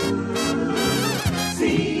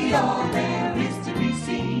see all there is to be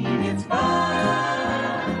seen. It's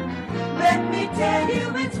fun. Let me tell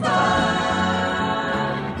you, it's fun.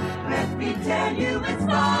 Let me tell you, it's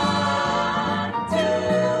fun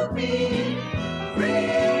to be free.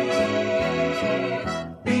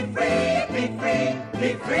 Be free, be free,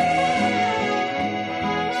 be free.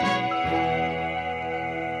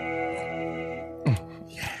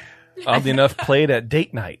 Oddly enough, played at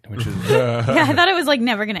date night, which is Yeah, I thought it was like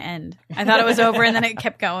never going to end. I thought it was over, and then it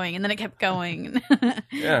kept going, and then it kept going.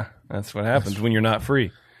 yeah, that's what happens when you're not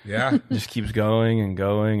free. Yeah. It just keeps going,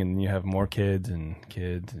 and you have more kids and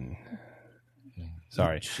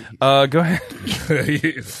sorry. Go ahead. I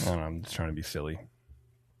don't know, I'm just trying to be silly.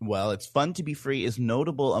 Well, It's Fun to Be Free is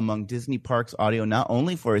notable among Disney Parks audio not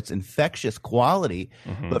only for its infectious quality,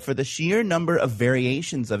 but for the sheer number of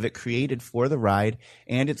variations of it created for the ride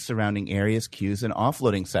and its surrounding areas, queues, and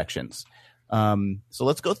offloading sections. So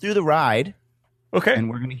let's go through the ride. Okay. And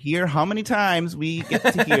we're going to hear how many times we get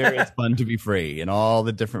to hear It's Fun to Be Free in all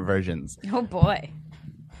the different versions. Oh, boy.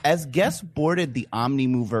 As guests boarded the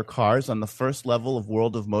Omnimover cars on the first level of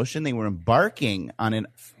World of Motion, they were embarking on an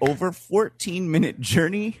over 14-minute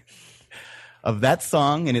journey of that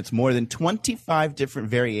song and its more than 25 different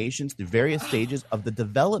variations through various stages of the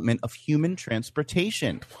development of human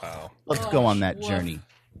transportation. Wow. Let's go on that journey.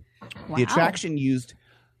 Wow. The attraction used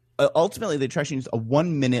a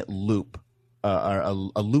 1-minute loop, a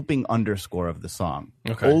looping underscore of the song,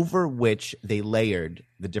 over which they layered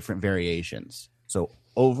the different variations. So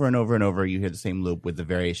over and over and over, you hear the same loop with the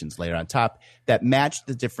variations layered on top that match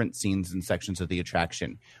the different scenes and sections of the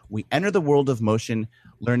attraction. We enter the World of Motion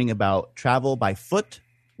learning about travel by foot,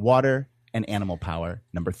 water, and animal power.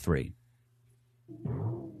 Number 3.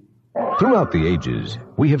 Throughout the ages,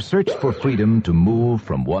 we have searched for freedom to move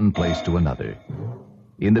from one place to another.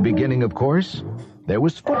 In the beginning, of course, there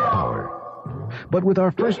was foot power. But with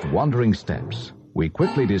our first wandering steps, we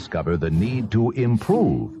quickly discover the need to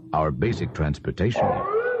improve our basic transportation.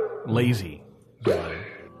 Lazy.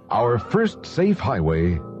 Our first safe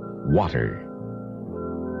highway, water.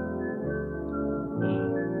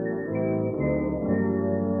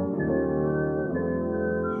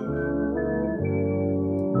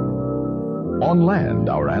 On land,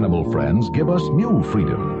 our animal friends give us new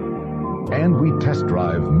freedom, and we test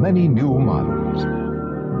drive many new models.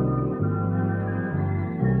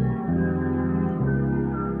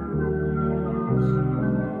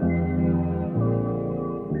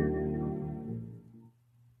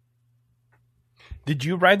 Did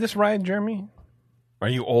you ride this ride, Jeremy? Are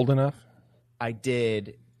you old enough? I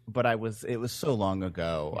did, but it was so long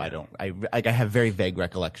ago. Yeah. I have very vague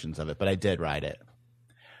recollections of it, but I did ride it.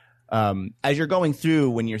 As you're going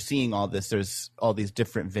through, when you're seeing all this, there's all these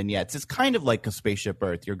different vignettes. It's kind of like a Spaceship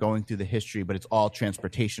Earth. You're going through the history, but it's all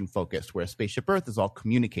transportation focused, where Spaceship Earth is all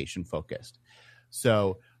communication focused.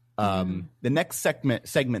 So the next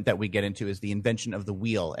segment that we get into is the invention of the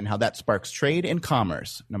wheel and how that sparks trade and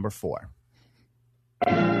commerce. Number 4.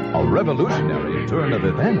 A revolutionary turn of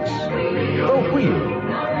events. The wheel.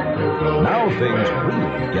 Now things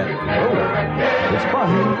really get rolling. It's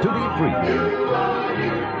fun to be free.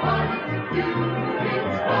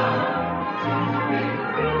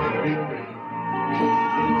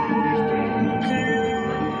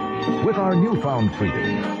 With our newfound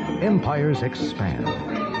freedom, empires expand,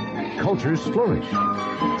 cultures flourish,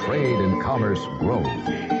 trade and commerce grow.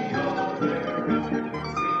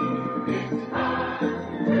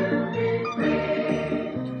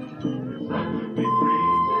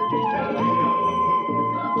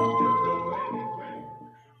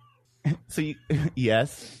 So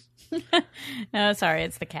yes. No, sorry,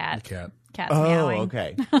 it's the cat. The cat. Cats meowing.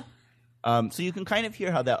 okay. So you can kind of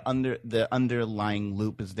hear how the underlying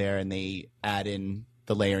loop is there, and they add in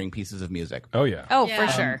the layering pieces of music. Oh, yeah. Oh, Yeah.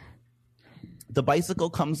 for sure. The bicycle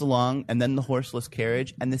comes along, and then the horseless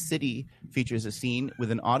carriage, and the city features a scene with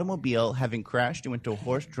an automobile having crashed into a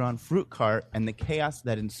horse-drawn fruit cart, and the chaos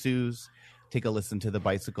that ensues. Take a listen to the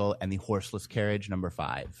bicycle and the horseless carriage, number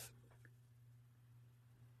 5.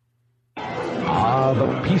 Ah,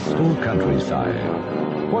 the peaceful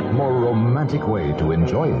countryside. What more romantic way to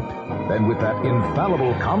enjoy it than with that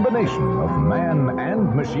infallible combination of man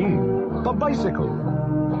and machine, the bicycle?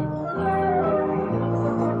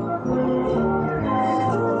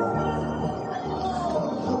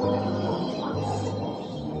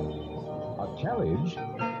 A carriage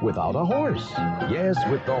without a horse. Yes,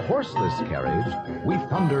 with the horseless carriage, we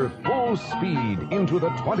thunder full speed into the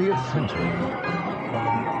 20th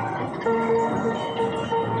century.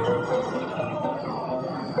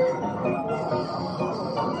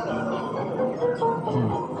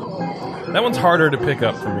 That one's harder to pick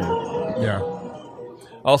up for me. Yeah.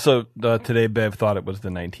 Also, today Bev thought it was the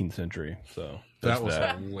 19th century, so That was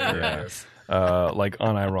hilarious. like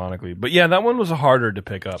unironically. But yeah, that one was harder to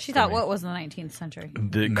pick up. She for thought me. what was the 19th century?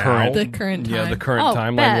 The Now? current, The current yeah, time. the current Oh,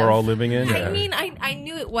 timeline Bev. we're all living in. I Yeah. mean, I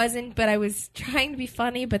knew it wasn't, but I was trying to be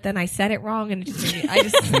funny, but then I said it wrong, and it just made me,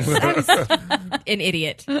 I was an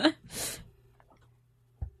idiot. I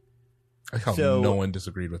how So- no one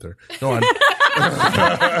disagreed with her. Go on.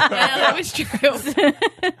 That was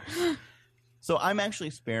true. So I'm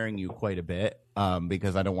actually sparing you quite a bit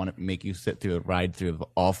because I don't want to make you sit through a ride through of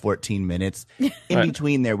all 14 minutes. In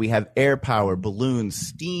between there, we have air power, balloons,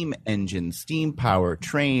 steam engines, steam power,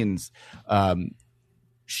 trains,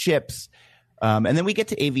 ships, and then we get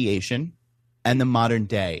to aviation and the modern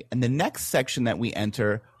day. And the next section that we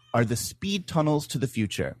enter are the speed tunnels to the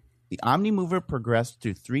future. The Omnimover progressed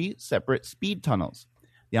through 3 separate speed tunnels.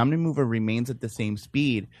 The Omnimover remains at the same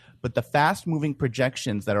speed, but the fast-moving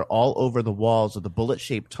projections that are all over the walls of the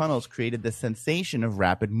bullet-shaped tunnels created the sensation of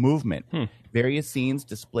rapid movement. Various scenes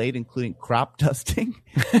displayed, including crop dusting,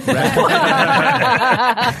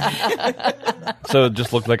 So it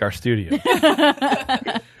just looked like our studio.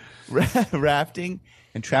 rafting,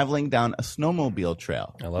 and traveling down a snowmobile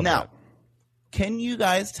trail. I love now, that. can you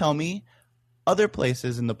guys tell me other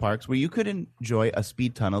places in the parks where you could enjoy a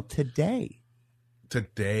speed tunnel today?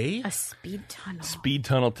 Today? A speed tunnel. Speed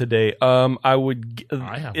tunnel today. I would.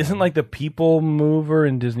 I have Isn't one. like the People Mover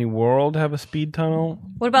in Disney World have a speed tunnel?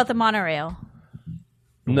 What about the monorail?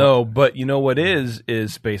 No, but you know what is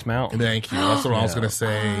Space Mountain, Thank you. That's what I was going to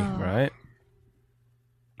say. right?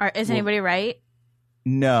 Is anybody right?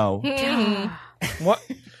 No. What?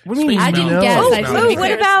 What do you mean? Space I didn't Mountain. guess. Oh, I just oh, wanted to be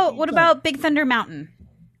What clear. about Big Thunder Mountain?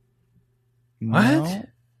 What?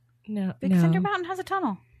 No, Big Thunder Mountain has a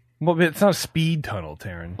tunnel. Well, but it's not a speed tunnel,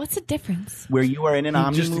 Taryn. What's the difference? Where you are in an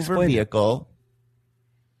You just Omnimover explained it. vehicle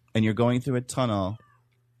and you're going through a tunnel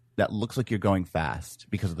that looks like you're going fast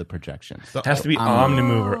because of the projections. The, It has to be Omni-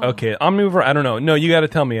 Omnimover. Okay, Omnimover. I don't know. No, you got to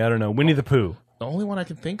tell me. I don't know. Winnie the Pooh. the only one I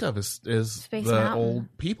can think of is Space the Mountain.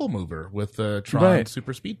 old People Mover with the Tron Right.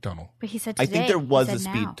 Super Speed Tunnel. But he said I today. think there was He a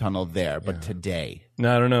said speed now. tunnel there, but today.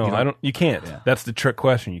 No, I don't know. You don't- I don't. You can't. Yeah. That's the trick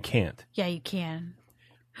question. You can't. Yeah, you can.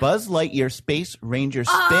 Buzz Lightyear Space Ranger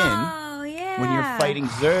spin Oh, yeah. when you're fighting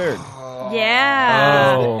Zurg.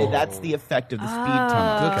 Yeah. Oh. That's the effect of the speed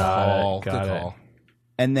tunnel. Good Got it, call. got Good it. call.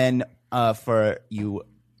 And then for you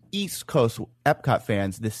East Coast Epcot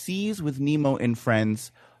fans, the Seas with Nemo and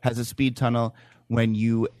Friends has a speed tunnel when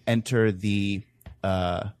you enter the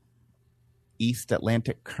East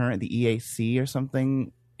Atlantic Current, the EAC or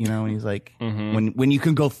something. You know, and he's like, when you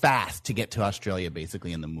can go fast to get to Australia,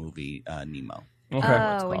 basically in the movie Nemo. Okay.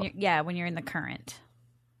 Oh, when you're in the current.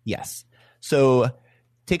 Yes. So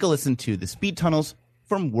take a listen to the speed tunnels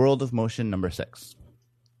from World of Motion number 6.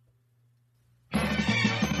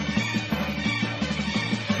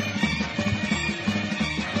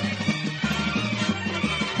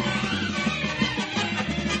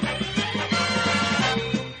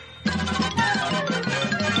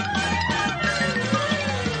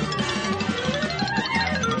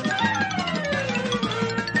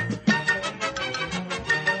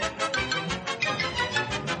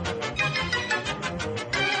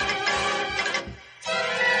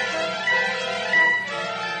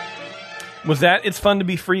 Was that It's Fun to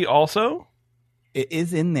Be Free also? It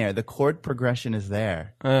is in there. The chord progression is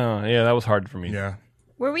there. Oh, yeah, that was hard for me. Yeah.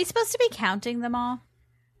 Were we supposed to be counting them all?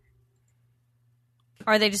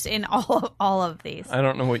 Or are they just in all of these? I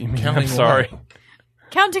don't know what you mean. Counting I'm sorry. what?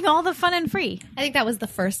 Counting all the fun and free. I think that was the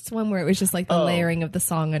first one where it was just like the layering of the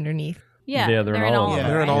song underneath. Yeah, Yeah, they're in in all of of them.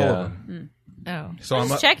 them. They're in all Yeah. of them. Oh. So I'm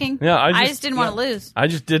just checking. Yeah, I just didn't want to lose. I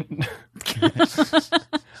just didn't.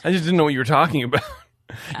 I just didn't know what you were talking about.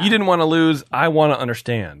 You didn't want to lose. I want to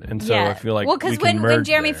understand, and so I feel like because when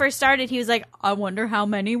Jeremy first started, he was like, "I wonder how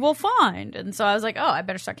many we'll find," and so I was like, "Oh, I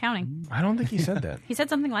better start counting." I don't think he said that. He said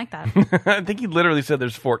something like that. I think he literally said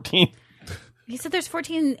there's 14. He said there's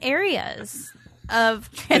 14 areas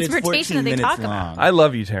of transportation that they talk about. I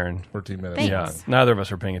love you, Taryn. 14 minutes. Thanks. Yeah, neither of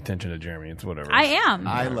us are paying attention to Jeremy. It's whatever. I am.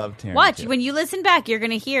 I love Taryn. Watch, too. when you listen back, you're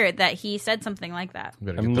going to hear that he said something like that.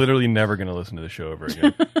 I'm literally never going to listen to the show ever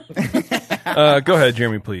again. Go ahead,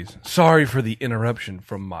 Jeremy, please. Sorry for the interruption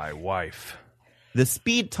from my wife. The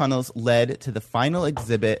speed tunnels led to the final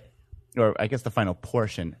exhibit, or I guess the final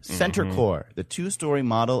portion, Center Core, the 2-story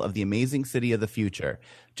model of the amazing city of the future.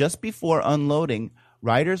 Just before unloading,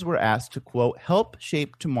 riders were asked to, quote, help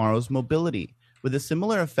shape tomorrow's mobility. With a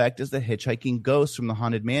similar effect as the hitchhiking ghosts from the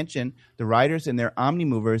Haunted Mansion, the riders and their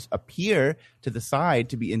Omnimovers appear to the side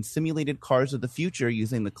to be in simulated cars of the future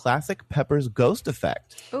using the classic Pepper's ghost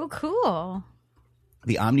effect. Oh, cool.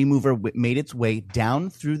 The Omnimover made its way down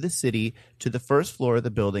through the city to the first floor of the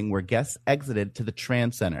building where guests exited to the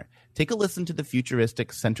Trans Center. Take a listen to the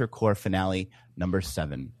futuristic Center Core finale, number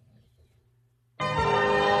 7.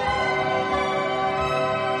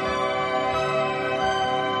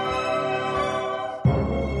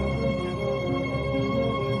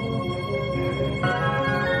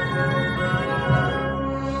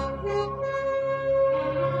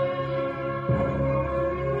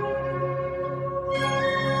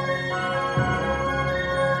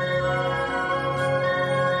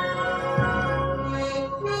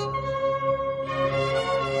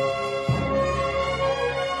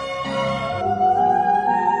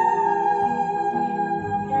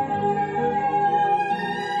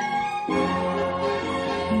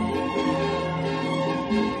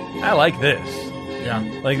 I like this. Yeah.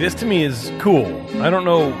 Like, this to me is cool. I don't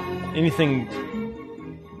know anything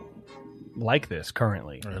like this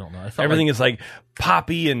currently. I don't know. Everything is like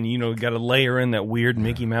poppy and, got to layer in that weird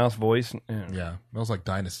Mickey Mouse voice. Yeah. It was like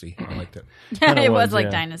Dynasty. I liked it. Yeah, it was like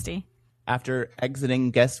Dynasty. After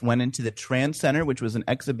exiting, guests went into the Trans Center, which was an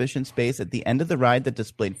exhibition space at the end of the ride that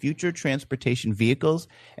displayed future transportation vehicles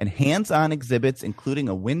and hands-on exhibits, including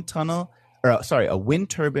a wind turbine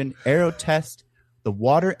aero test, the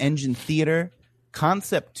Water Engine Theater,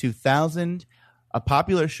 Concept 2000, a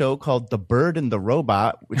popular show called The Bird and the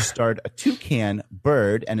Robot, which starred a toucan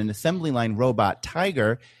bird and an assembly line robot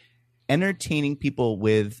tiger, entertaining people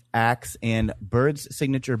with acts and Bird's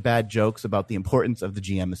signature bad jokes about the importance of the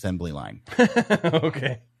GM assembly line.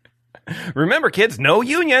 Okay. Remember, kids, no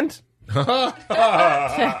unions.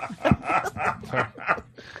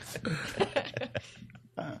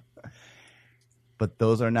 But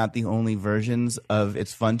those are not the only versions of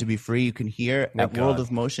It's Fun to Be Free you can hear at World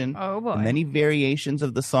of Motion. Oh, boy. Many variations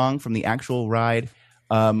of the song from the actual ride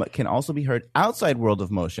can also be heard outside World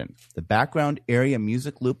of Motion. The background area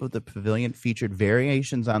music loop of the pavilion featured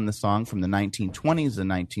variations on the song from the 1920s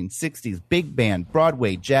and 1960s, big band,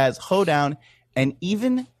 Broadway, jazz, hoedown, and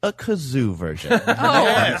even a kazoo version.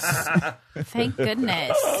 Yes. Thank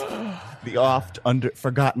goodness. The oft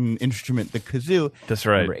forgotten instrument, the kazoo. That's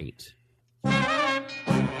right. Number 8.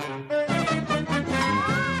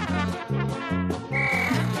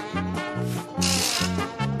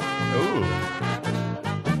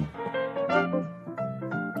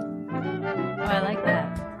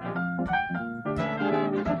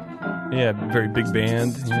 Yeah, very big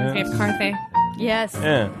band. Yeah. We have Carthay. Yes.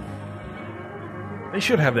 Yeah. They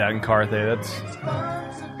should have that in Carthay. That's.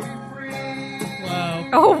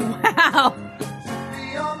 Whoa. Oh, wow.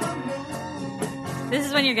 This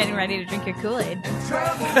is when you're getting ready to drink your Kool-Aid. It's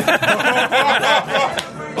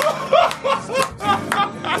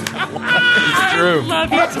true.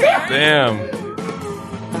 Love you, Taryn. Damn.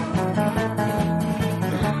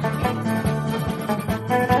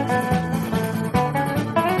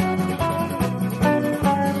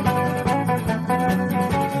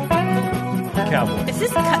 Cowboy. Is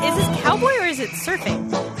this cowboy or is it surfing?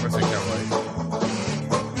 What's a cowboy?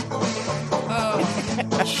 Oh,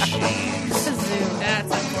 jeez. Kazoo.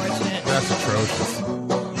 That's unfortunate. That's atrocious.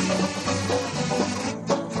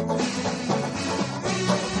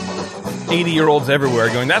 $80-year-olds everywhere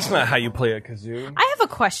going, that's not how you play a kazoo. I have a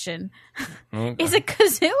question. Okay. Is a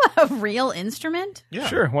kazoo a real instrument? Yeah.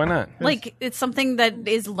 Sure, why not? Like, it's something that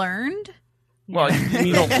is learned? Well,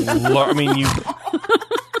 you don't. I mean,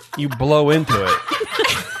 you blow into it.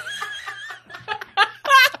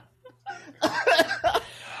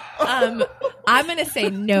 I I'm gonna say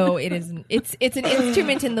no. It isn't. It's an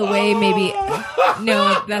instrument in the way maybe.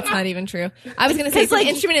 No, that's not even true. I was gonna say it's an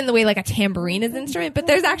instrument in the way like a tambourine is an instrument, but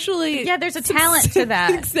there's actually there's a talent to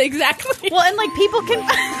that. Exactly. Well, and like people can.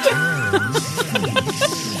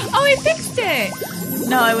 Oh, I fixed it.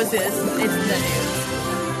 No, it was this. It's the news.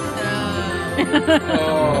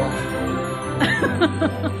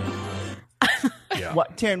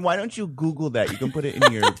 What, Taryn, why don't you Google that? You can put it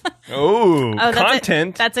in your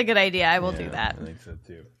content. That's a good idea. I will do that. I think so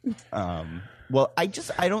too. Well, I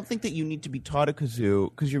don't think that you need to be taught a kazoo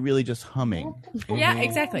because you're really just humming. Yeah,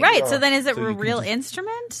 exactly. Right. So then, is it a real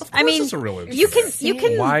instrument? I mean, it's a real instrument. You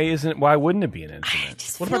can. Why wouldn't it be an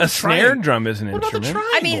instrument? What about a snare drum is an instrument?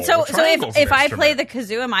 I mean, so if I play the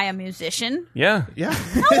kazoo, am I a musician? Yeah. Yeah.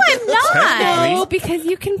 No, I'm not. No, because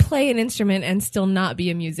you can play an instrument and still not be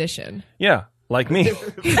a musician. Yeah. Like me.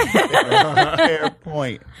 Fair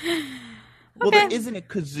point. Well, there isn't a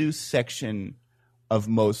kazoo section of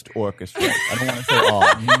most orchestras. I don't want to say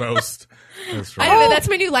all. Most. That's I don't know. That's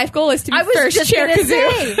my new life goal is to be first chair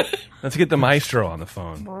kazoo. Let's get the maestro on the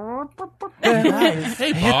phone.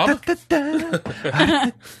 Hey, Bob.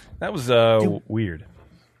 That was weird.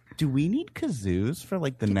 Do we need kazoos for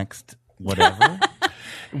like the next whatever?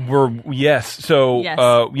 Yes,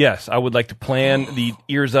 I would like to plan the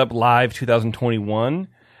Ears Up Live 2021.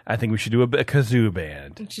 I think we should do a kazoo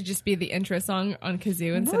band. It should just be the intro song on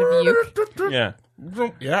kazoo instead of uke. Yeah.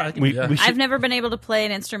 Yeah, We should, I've never been able to play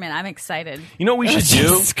an instrument. I'm excited. You know what we should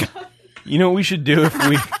do? You know what we should do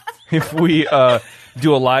if we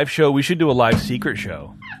do a live show? We should do a live secret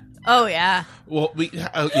show. Oh yeah. Well,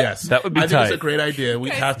 yes, that would be I tight. think it's a great idea.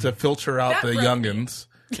 We have to filter out the youngins.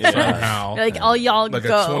 Yeah. Somehow, like all y'all like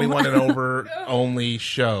go. a 21 and over only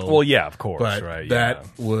show. Well, yeah, of course, but right? That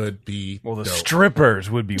would be the dope. strippers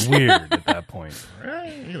would be weird at that point.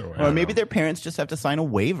 Either way, Or maybe their parents just have to sign a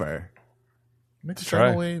waiver.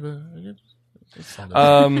 Try.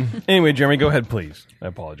 Anyway, Jeremy, go ahead, please. I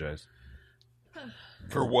apologize.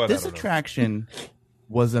 For what? This attraction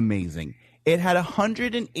was amazing. It had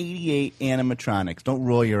 188 animatronics. Don't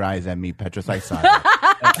roll your eyes at me, Petrus. I saw it.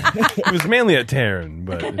 It was mainly at Taryn,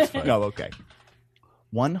 but it's fine. No, okay.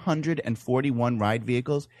 141 ride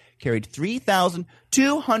vehicles carried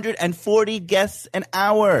 3,240 guests an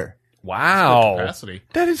hour. Wow. Capacity.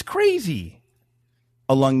 That is crazy.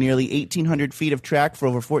 Along nearly 1,800 feet of track for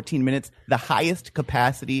over 14 minutes, the highest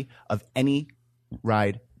capacity of any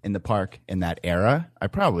ride in the park in that era.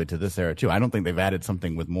 Probably to this era, too. I don't think they've added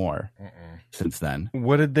something with more since then.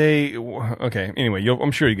 What did they... Okay, anyway,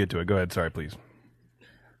 I'm sure you get to it. Go ahead. Sorry, please.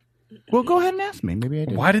 Well, go ahead and ask me. Maybe I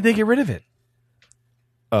did. Why did they get rid of it?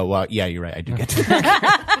 Oh, well, yeah, you're right. I do get to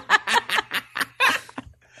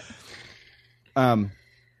that.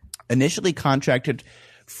 Initially contracted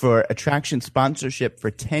for attraction sponsorship for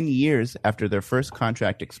 10 years after their first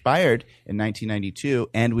contract expired in 1992,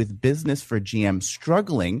 and with business for GM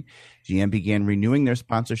struggling, GM began renewing their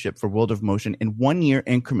sponsorship for World of Motion in 1-year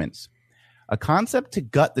increments. A concept to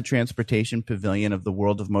gut the transportation pavilion of the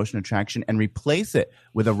World of Motion attraction and replace it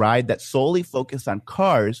with a ride that solely focused on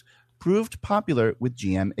cars proved popular with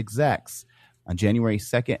GM execs. On January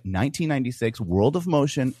 2nd, 1996, World of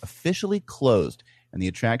Motion officially closed, and the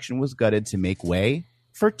attraction was gutted to make way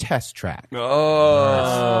for Test Track.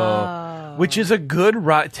 Oh. Which is a good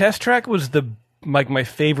ride. Test Track was my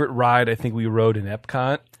favorite ride I think we rode in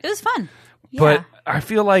Epcot. It was fun. But I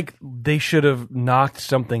feel like they should have knocked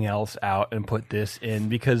something else out and put this in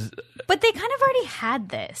because... But they kind of already had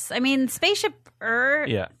this. I mean, Spaceship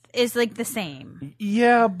Earth is like the same.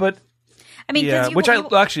 Yeah, but... I mean,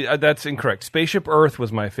 actually, that's incorrect. Spaceship Earth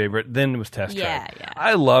was my favorite. Then it was Test Track. Yeah.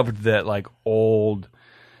 I loved that, old,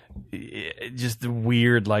 just the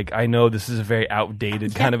weird, I know this is a very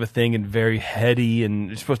outdated kind of a thing and very heady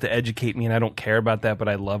and it's supposed to educate me and I don't care about that, but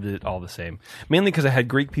I loved it all the same. Mainly because I had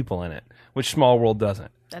Greek people in it, which Small World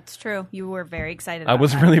doesn't. That's true. You were very excited I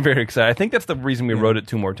was really very excited. I think that's the reason we rode it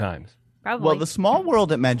 2 more times. Probably. Well, the Small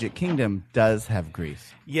World at Magic Kingdom does have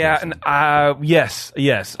Greece. Yeah, and yes,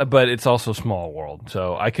 but it's also Small World.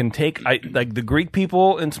 So I can take the Greek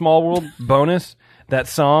people in Small World bonus, that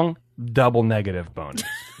song, double negative bonus.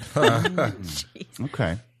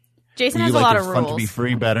 Okay. Jason has a lot of rules. rules. Fun to be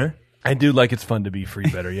free better. I do like it's fun to be free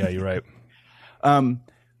better. Yeah, you're right.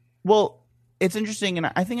 Well, it's interesting,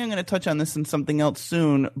 and I think I'm going to touch on this in something else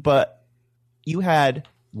soon, but you had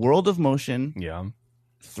World of Motion. Yeah.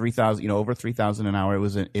 3,000, over 3,000 an hour. It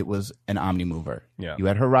was an Omnimover. Yeah. You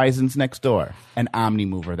had Horizons Next Door, an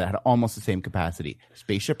Omnimover that had almost the same capacity.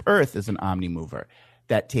 Spaceship Earth is an Omnimover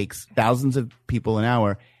that takes thousands of people an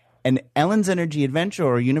hour. And Ellen's Energy Adventure,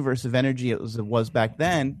 or Universe of Energy, it was back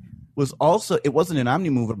then, was also, it wasn't an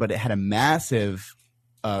Omnimover, but it had a massive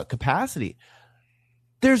capacity.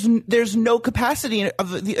 There's no capacity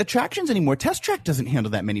of the attractions anymore. Test Track doesn't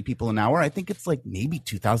handle that many people an hour. I think it's like maybe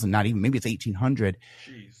 2,000, not even, maybe it's 1,800.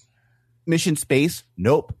 Jeez. Mission Space,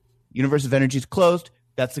 nope. Universe of Energy is closed.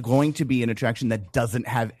 That's going to be an attraction that doesn't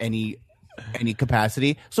have any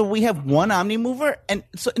capacity. So we have one Omnimover, and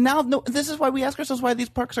so now this is why we ask ourselves why these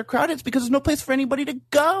parks are crowded. It's because there's no place for anybody to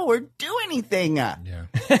go or do anything. Yeah,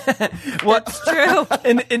 well, that's true.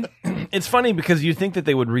 And it's funny because you think that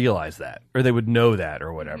they would realize that, or they would know that,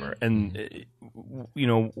 or whatever. And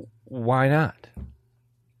why not?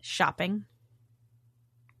 Shopping.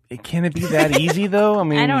 Can it be that easy though? I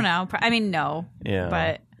mean, I don't know. I mean, no. Yeah,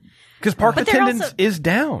 but because park attendance is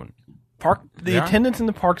down. Attendance in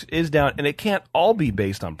the parks is down, and it can't all be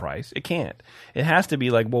based on price. It can't. It has to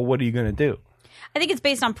be like, well, what are you going to do? I think it's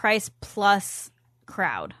based on price plus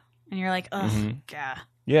crowd, and you're like, ugh,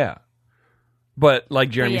 yeah. But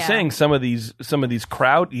like Jeremy's saying, some of these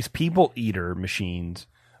these people eater machines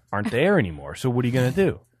aren't there anymore. So what are you going to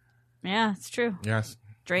do? Yeah, it's true. Yes,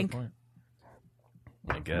 drink.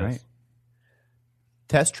 I guess. Right.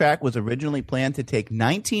 Test Track was originally planned to take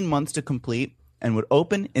 19 months to complete and would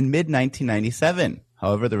open in mid-1997.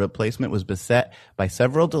 However, the replacement was beset by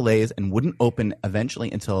several delays and wouldn't open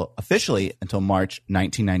officially until March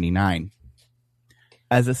 1999.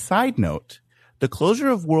 As a side note, the closure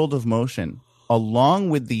of World of Motion, along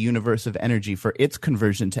with the Universe of Energy for its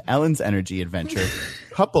conversion to Ellen's Energy Adventure,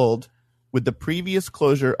 coupled with the previous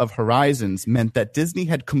closure of Horizons, meant that Disney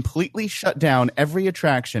had completely shut down every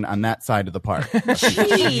attraction on that side of the park.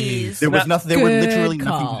 Jeez. There was nothing. There were literally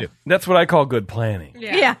nothing to do. That's what I call good planning.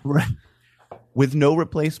 Yeah. Right. With no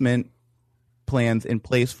replacement plans in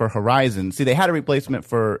place for Horizons. See, they had a replacement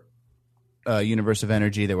for Universe of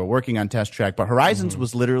Energy. They were working on Test Track, but Horizons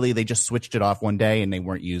was literally, they just switched it off one day and they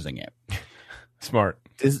weren't using it. Smart.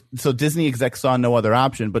 So Disney execs saw no other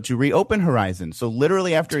option but to reopen Horizon. So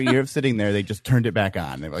literally after a year of sitting there, they just turned it back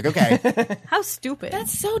on. They were like, okay. How stupid.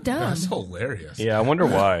 That's so dumb. That's hilarious. Yeah, I wonder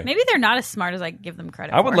why. Maybe they're not as smart as I give them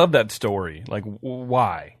credit I would for. love that story. Like,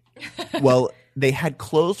 why? Well, they had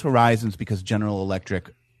closed Horizons because General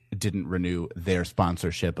Electric didn't renew their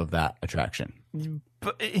sponsorship of that attraction.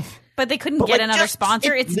 But they couldn't get another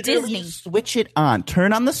sponsor. It's Disney. Switch it on.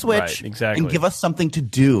 Turn on the switch Right, exactly. and give us something to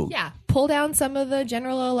do. Yeah, pull down some of the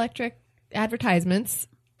General Electric advertisements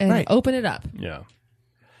and open it up. Yeah.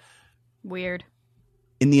 Weird.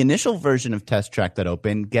 In the initial version of Test Track that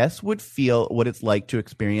opened, guests would feel what it's like to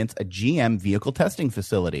experience a GM vehicle testing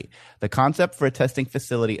facility. The concept for a testing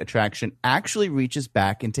facility attraction actually reaches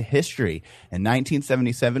back into history. In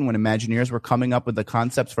 1977, when Imagineers were coming up with the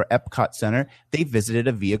concepts for Epcot Center, they visited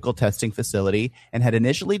a vehicle testing facility and had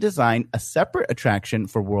initially designed a separate attraction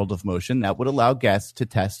for World of Motion that would allow guests to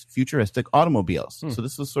test futuristic automobiles. So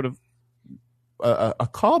this was sort of a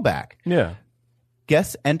callback. Yeah.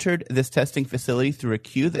 Guests entered this testing facility through a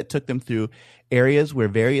queue that took them through areas where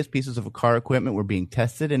various pieces of car equipment were being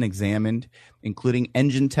tested and examined, including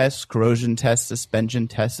engine tests, corrosion tests, suspension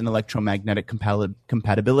tests, and electromagnetic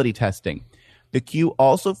compatibility testing. The queue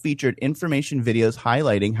also featured information videos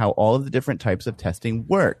highlighting how all of the different types of testing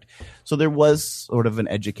worked. So there was sort of an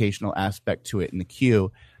educational aspect to it in the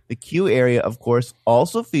queue. The queue area, of course,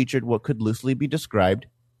 also featured what could loosely be described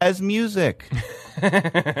as music.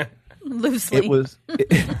 Loosely. It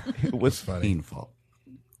was painful.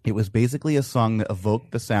 It was basically a song that evoked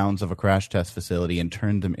the sounds of a crash test facility and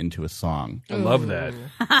turned them into a song. I love that.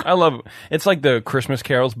 I love it. It's like the Christmas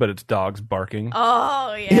carols, but it's dogs barking.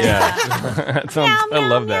 Oh, yeah. That sounds, Meow, I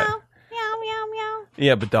love meow, that. Meow, meow, meow.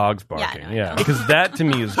 Yeah, but dogs barking. I Yeah, because that to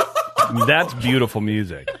me is that's beautiful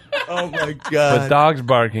music. Oh my But god! dogs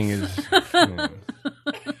barking is,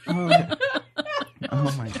 Oh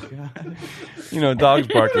my god! dogs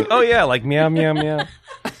barking. Oh yeah, like meow meow meow,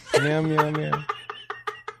 meow meow meow.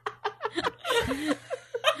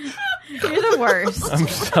 You're the worst.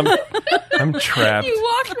 I'm trapped. You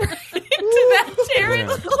walked right into that, Jared.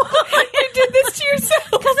 You did this to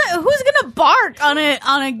yourself. Because who's gonna bark on a?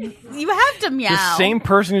 You have to meow. The same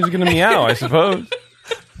person who's going to meow, I suppose.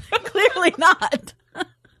 Clearly not.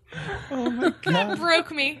 That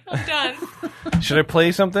broke me. I'm done. Should I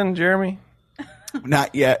play something, Jeremy?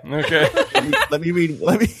 Not yet. Okay. Let me read.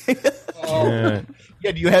 Yeah.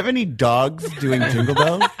 Yeah. Do you have any dogs doing Jingle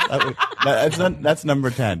Bells? That's number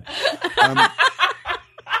 10.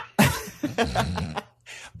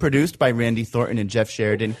 Produced by Randy Thornton and Jeff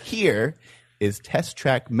Sheridan. Here is Test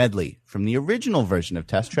Track Medley from the original version of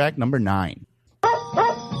Test Track number 9.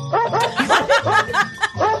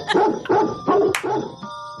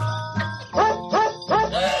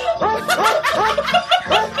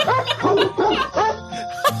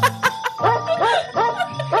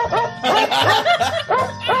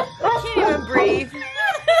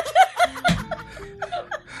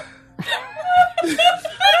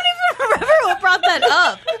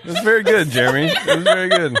 was very good, Jeremy. It was very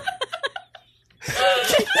good.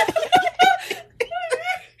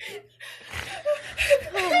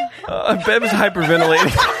 Bev's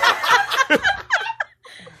hyperventilating.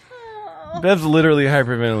 Bev's literally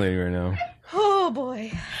hyperventilating right now. Oh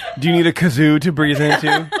boy. Do you need a kazoo to breathe into?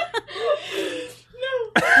 My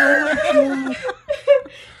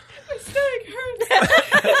stomach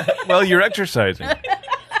hurts. Well, you're exercising.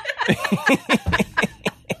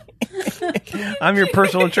 I'm your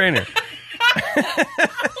personal trainer. Oh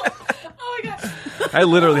my god. I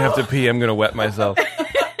literally have to pee. I'm going to wet myself.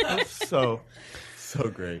 So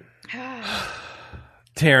great.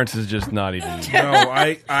 Terrence is just not even. No,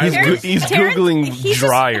 He's Googling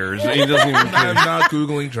dryers. He doesn't even I'm not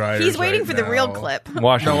Googling dryers. He's waiting right for the real now. clip.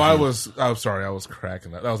 Washington. No, I'm sorry. I was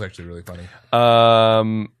cracking that. That was actually really funny.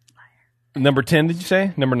 Number 10, did you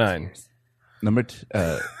say? Number 9.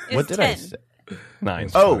 What did I 10. say?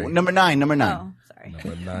 9. Oh, number 9. Oh, sorry.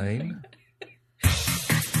 Number 9.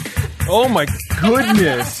 Oh my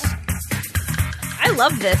goodness. I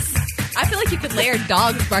love this. I feel like you could layer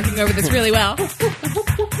dogs barking over this really well. That'll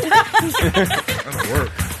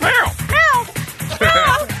work.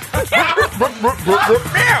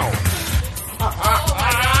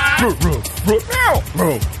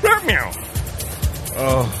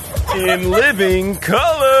 In living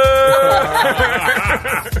color.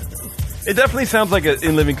 It definitely sounds like an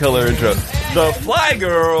In Living Color intro. The Fly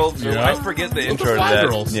Girls. Yeah. I forget the intro to Fly that.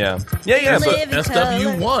 Girls. Yeah. But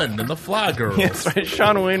SW1 and the Fly Girls. that's right.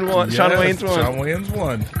 Shawn Wayne's one. Shawn Wayne's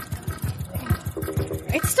one.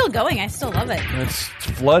 It's still going. I still love it. It's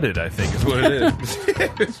flooded, I think, is what it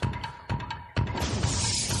is.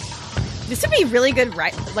 This would be really good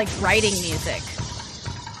writing music.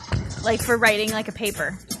 Like for writing like a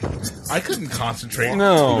paper. I couldn't concentrate.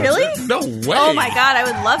 No. Really? No way. Oh my god, I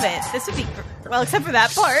would love it. This would be well, except for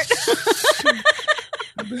that part.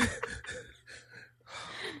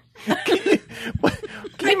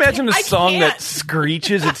 Can you imagine a song can't. that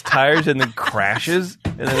screeches its tires and then crashes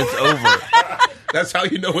and then it's over? That's how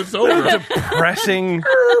you know it's over. Depressing.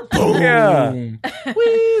 Yeah.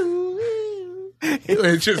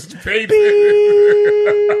 It's just paid.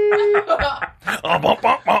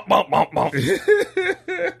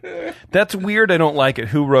 That's weird. I don't like it.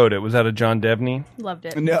 Who wrote it? Was that a John Debney? Loved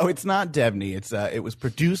it. No, it's not Debney. It was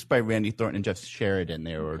produced by Randy Thornton and Jeff Sheridan.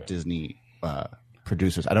 They were Disney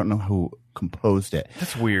producers. I don't know who composed it.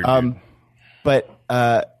 That's weird. But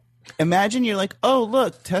imagine you're like, oh,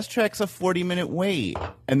 look, Test Track's a 40-minute wait.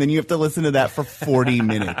 And then you have to listen to that for 40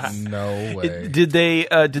 minutes. No way. Did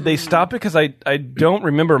they stop it? Because I don't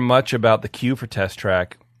remember much about the queue for Test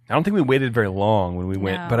Track. I don't think we waited very long when we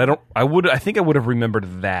went, but I think I would have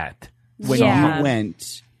remembered that. When you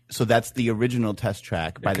went, so that's the original Test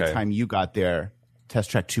Track. By the Okay. time you got there,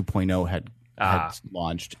 Test Track 2.0 had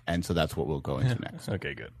launched, and so that's what we'll go into next.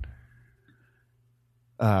 Okay, good.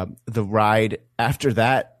 The ride after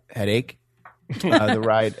that, headache. The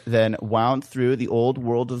ride then wound through the old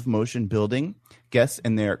World of Motion building. Guests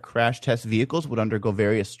in their crash test vehicles would undergo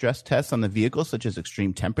various stress tests on the vehicles, such as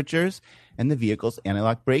extreme temperatures and the vehicle's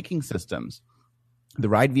anti-lock braking systems. The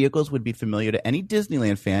ride vehicles would be familiar to any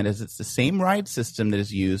Disneyland fan, as it's the same ride system that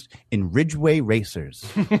is used in Ridgeway Racers.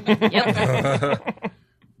 Yep.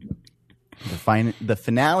 The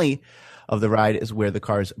finale of the ride is where the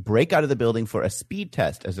cars break out of the building for a speed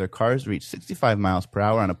test as their cars reach 65 miles per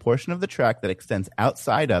hour on a portion of the track that extends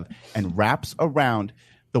outside of and wraps around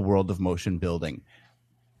the World of Motion building.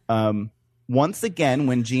 Once again,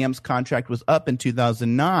 when GM's contract was up in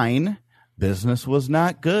 2009, business was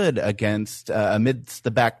not good amidst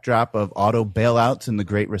the backdrop of auto bailouts and the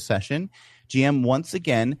Great Recession. GM once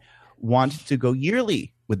again wanted to go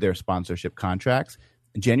yearly with their sponsorship contracts.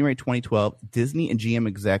 In January 2012, Disney and GM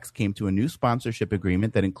execs came to a new sponsorship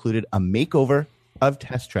agreement that included a makeover of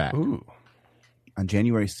Test Track. Ooh. On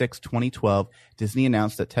January 6, 2012, Disney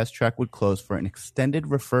announced that Test Track would close for an extended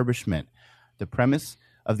refurbishment. The premise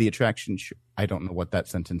of the attraction, I don't know what that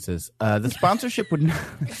sentence is. The sponsorship would not,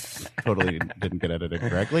 totally didn't get edited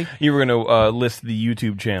correctly. You were going to list the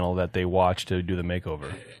YouTube channel that they watched to do the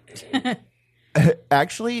makeover.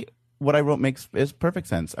 Actually, what I wrote is perfect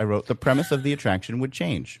sense. I wrote the premise of the attraction would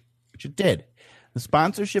change, which it did. The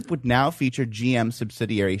sponsorship would now feature GM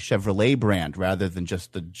subsidiary Chevrolet brand rather than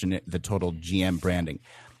just the total GM branding.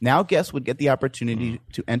 Now guests would get the opportunity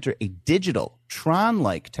to enter a digital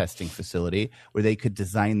Tron-like testing facility where they could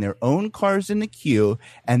design their own cars in the queue,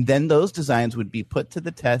 and then those designs would be put to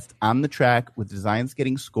the test on the track, with designs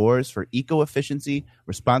getting scores for eco-efficiency,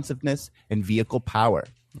 responsiveness, and vehicle power.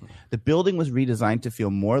 The building was redesigned to feel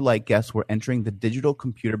more like guests were entering the digital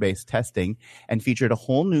computer-based testing and featured a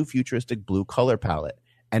whole new futuristic blue color palette.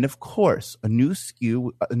 And of course, a new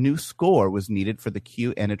score was needed for the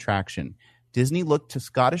queue and attraction. Disney looked to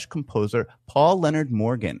Scottish composer Paul Leonard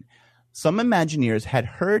Morgan. Some Imagineers had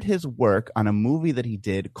heard his work on a movie that he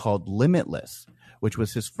did called Limitless, which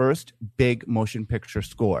was his first big motion picture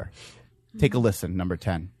score. Take a listen, number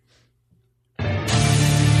 10. I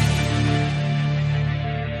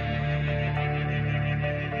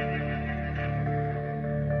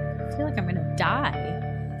feel like I'm gonna die.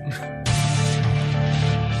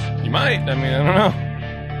 You might. I mean, I don't know.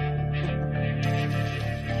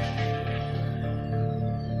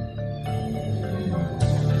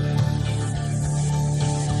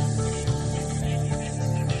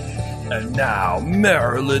 And now,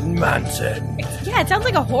 Marilyn Manson. Yeah, it sounds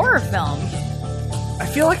like a horror film. I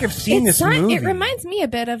feel like I've seen this movie. It reminds me a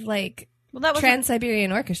bit of like that was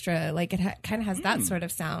Trans-Siberian Orchestra. Like it kind of has that sort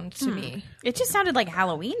of sound to me. It just sounded like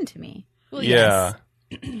Halloween to me. Well, yeah.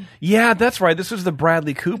 Yeah, that's right. This was the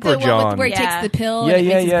Bradley Cooper, John. Where he takes the pill and it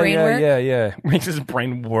makes his brain work. Yeah. Makes his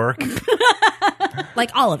brain work.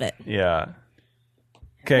 Like all of it. Yeah.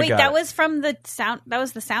 Okay, wait, that was from the sound. That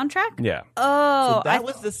was the soundtrack. Yeah. Oh, so that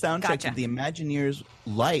was the soundtrack that the Imagineers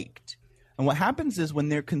liked. And what happens is when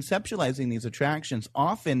they're conceptualizing these attractions,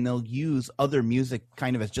 often they'll use other music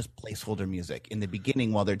kind of as just placeholder music in the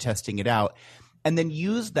beginning while they're testing it out. And then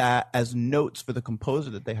use that as notes for the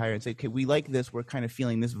composer that they hire and say, okay, we like this. We're kind of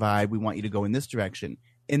feeling this vibe. We want you to go in this direction.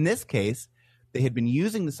 In this case, they had been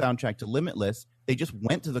using the soundtrack to Limitless. They just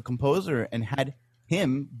went to the composer and had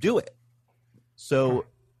him do it. So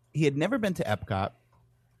he had never been to Epcot,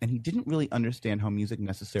 and he didn't really understand how music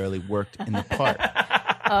necessarily worked in the park.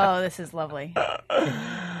 Oh, this is lovely.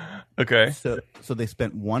 Okay. So they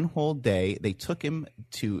spent one whole day. They took him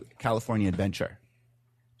to California Adventure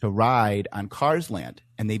to ride on Cars Land,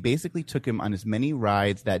 and they basically took him on as many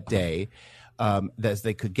rides that day as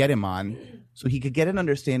they could get him on, so he could get an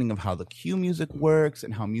understanding of how the cue music works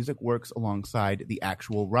and how music works alongside the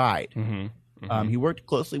actual ride. Mm-hmm. He worked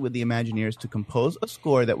closely with the Imagineers to compose a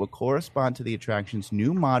score that would correspond to the attraction's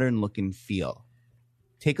new modern look and feel.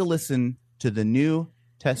 Take a listen to the new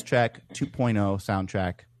Test Track 2.0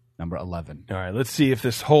 soundtrack, number 11. All right, let's see if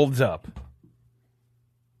this holds up.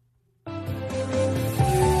 Oh.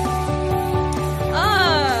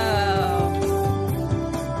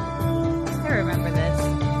 I remember this.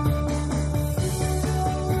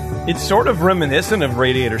 It's sort of reminiscent of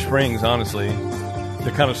Radiator Springs, honestly.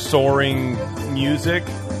 The kind of soaring music.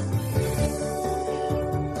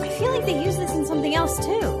 I feel like they use this in something else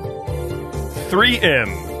too.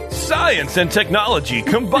 3M. Science and technology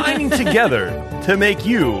combining together to make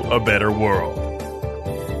you a better world.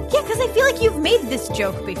 Yeah, because I feel like you've made this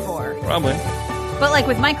joke before. Probably. But like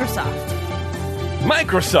with Microsoft.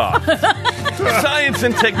 Microsoft. Science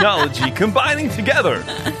and technology combining together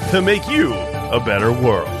to make you a better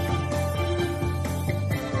world.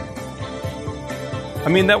 I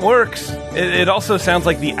mean, that works. It also sounds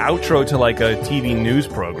like the outro to like a TV news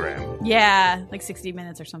program. Yeah, like 60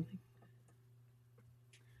 Minutes or something.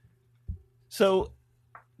 So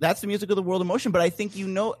that's the music of the world of motion. But I think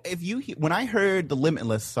when I heard the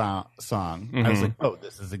Limitless song, I was like, oh,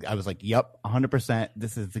 I was like, yep, 100%.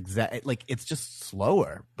 This is exact. Like, it's just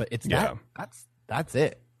slower, but it's that's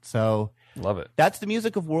it. So love it. That's the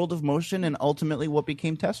music of World of Motion, and ultimately what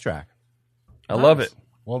became Test Track. I love it.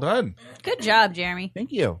 Well done. Good job, Jeremy.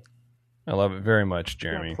 Thank you. I love it very much,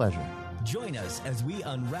 Jeremy. My pleasure. Join us as we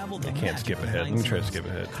unravel the I can't skip ahead. Let me try to skip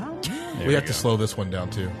ahead. We have to slow this one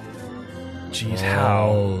down too. Jeez,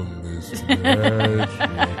 how?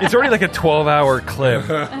 It's already like a 12-hour clip.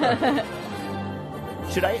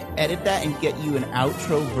 Should I edit that and get you an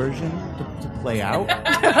outro version to play out?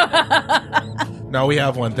 No, we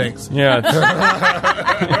have one. Thanks. Yeah.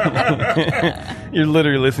 You're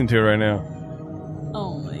literally listening to it right now.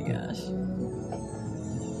 Oh my gosh.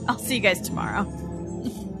 I'll see you guys tomorrow.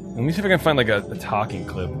 Let me see if I can find like a talking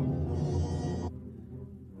clip.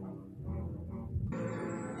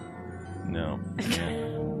 No.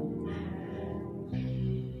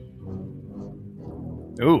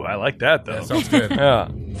 Ooh, I like that though. That sounds good. Yeah.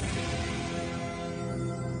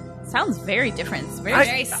 Sounds very different. It's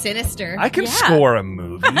very sinister. I can score a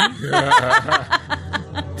movie.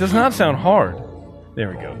 Does not sound hard. There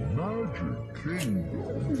we go. Magic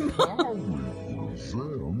Kingdom proudly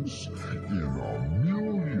presents in a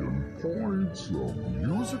million points of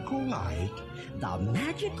musical light the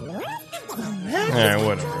magic All right,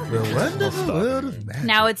 whatever.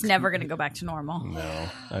 Now it's never going to go back to normal. No,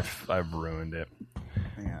 I've ruined it.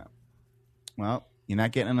 Yeah. Well, you're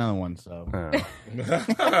not getting another one, so.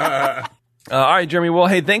 All right, Jeremy. Well,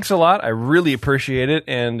 hey, thanks a lot. I really appreciate it,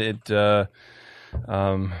 and it. I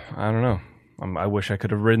don't know. I wish I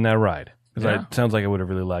could have ridden that ride. Because Yeah. it sounds like I would have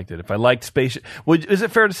really liked it. If I liked Spaceship... is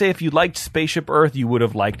it fair to say if you liked Spaceship Earth, you would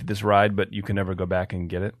have liked this ride, but you can never go back and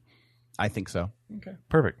get it? I think so. Okay.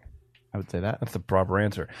 Perfect. I would say that. That's the proper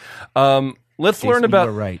answer. Let's Jason, learn about...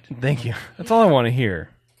 you were right. Thank you. That's all I want to hear.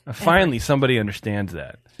 Finally, somebody understands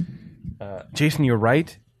that. Jason, you're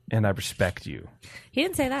right, and I respect you. He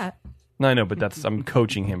didn't say that. No, I know, but I'm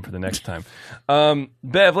coaching him for the next time.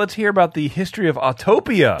 Bev, let's hear about the history of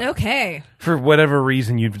Autopia. Okay. For whatever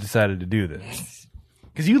reason you've decided to do this.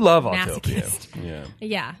 Because you love Autopia. Masochist.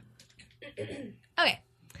 Yeah. Okay.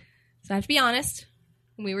 So I have to be honest.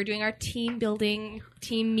 We were doing our team building,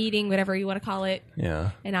 team meeting, whatever you want to call it.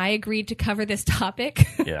 Yeah. And I agreed to cover this topic.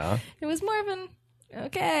 Yeah. It was more of an,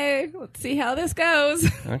 okay, let's see how this goes.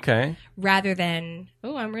 Okay. Rather than,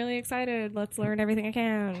 oh, I'm really excited. Let's learn everything I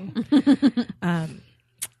can.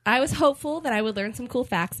 I was hopeful that I would learn some cool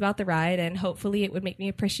facts about the ride, and hopefully it would make me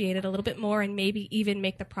appreciate it a little bit more and maybe even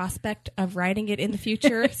make the prospect of riding it in the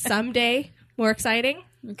future someday more exciting.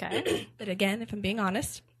 Okay. But again, if I'm being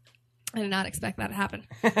honest, I did not expect that to happen.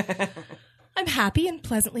 I'm happy and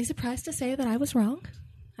pleasantly surprised to say that I was wrong.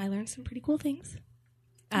 I learned some pretty cool things.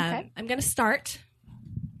 Okay. I'm going to start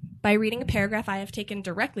by reading a paragraph I have taken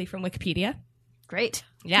directly from Wikipedia. Great.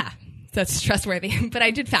 Yeah, that's trustworthy. But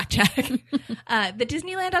I did fact check. The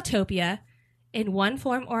Disneyland Autopia, in one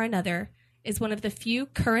form or another, is one of the few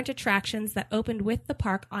current attractions that opened with the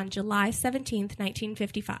park on July 17th,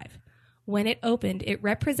 1955. When it opened, it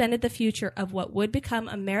represented the future of what would become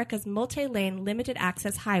America's multi-lane limited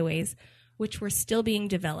access highways, which were still being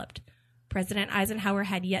developed. President Eisenhower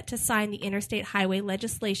had yet to sign the interstate highway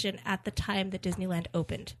legislation at the time that Disneyland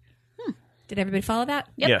opened. Did everybody follow that?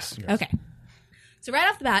 Yep. Yes. Okay. So right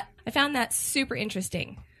off the bat, I found that super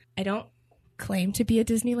interesting. I don't claim to be a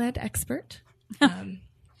Disneyland expert.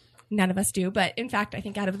 None of us do. But in fact, I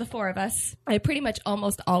think out of the four of us, I pretty much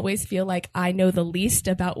almost always feel like I know the least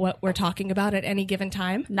about what we're talking about at any given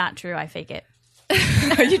time. Not true. I fake it.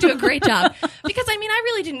 You do a great job. Because, I mean, I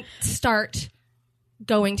really didn't start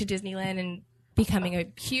going to Disneyland and becoming a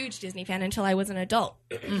huge Disney fan until I was an adult.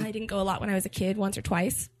 I didn't go a lot when I was a kid, once or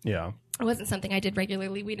twice. Yeah. It wasn't something I did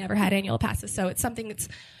regularly. We never had annual passes. So it's something that's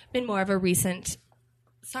been more of a recent...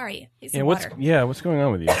 Sorry. Yeah, what's going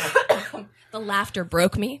on with you? The laughter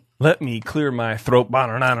broke me. Let me clear my throat. Let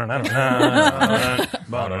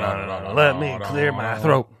me clear my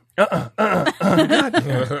throat. Okay.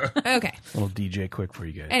 Little DJ quick for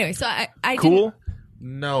you guys. Anyway, so I Cool?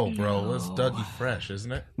 No, bro. It's Dougie Fresh,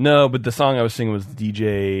 isn't it? No, but the song I was singing was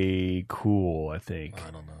DJ Cool, I think.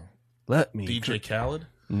 I don't know. Let me... DJ Khaled?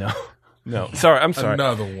 No. No. Sorry, I'm sorry.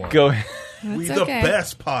 Another one. Go ahead. We That's the okay.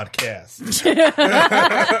 best podcast.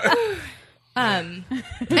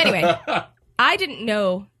 Anyway, I didn't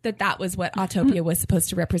know that was what Autopia was supposed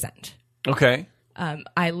to represent. Okay.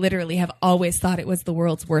 I literally have always thought it was the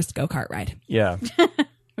world's worst go-kart ride. Yeah.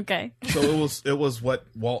 Okay. So it was what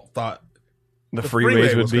Walt thought The freeways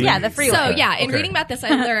would was be. Yeah, the freeway. So yeah, in Okay. reading about this, I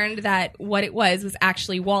learned that what it was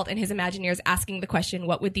actually Walt and his Imagineers asking the question,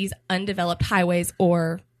 what would these undeveloped highways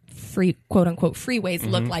or free, quote unquote, freeways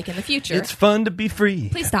look like in the future? It's fun to be free.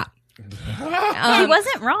 Please stop. He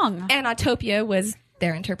wasn't wrong. And Autopia was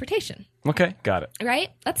their interpretation, Okay, got it. right?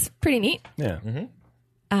 That's pretty neat. Yeah.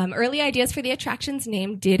 Early ideas for the attraction's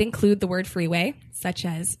name did include the word freeway, such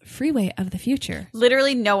as Freeway of the Future.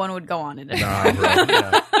 Literally, no one would go on it. Nah, bro.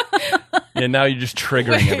 Yeah, now you're just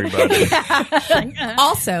triggering everybody.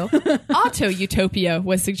 Also, Auto Utopia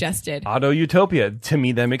was suggested. Auto Utopia. To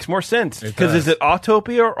me, that makes more sense. It Because does. is it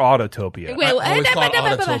Autopia or Autotopia? Wait, I always call it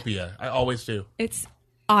Autotopia. I always do. It's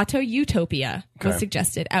Auto Utopia was Okay.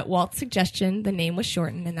 suggested. At Walt's suggestion, the name was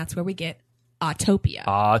shortened, and that's where we get Autopia.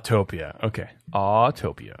 Autopia. Okay.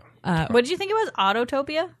 Autopia. What did you think it was?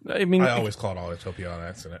 Autotopia? I mean, I always call it Autotopia on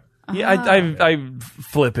accident. yeah, I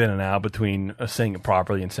flip in and out between saying it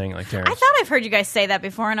properly and saying it like Terrence. I thought I've heard you guys say that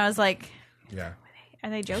before, and I was like, Yeah. are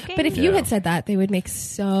they joking? But if you Yeah. had said that, they would make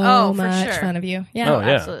so Oh, for much sure. fun of you. Yeah. Oh, yeah.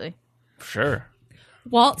 Absolutely. Sure.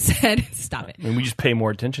 Walt said, stop it. I mean, we just pay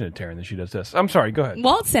more attention to Taryn than she does this. I'm sorry. Go ahead.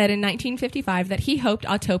 Walt said in 1955 that he hoped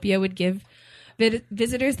Autopia would give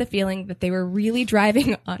visitors the feeling that they were really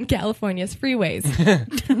driving on California's freeways.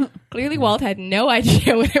 Clearly, Walt had no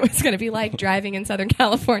idea what it was going to be like driving in Southern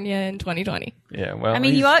California in 2020. Yeah. Well, I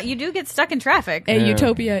mean, he's- you do get stuck in traffic, A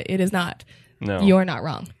utopia, it is not. No. You're not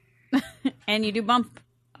wrong. and you do bump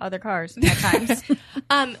other cars at times.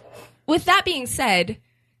 With that being said,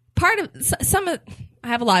 I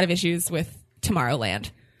have a lot of issues with Tomorrowland.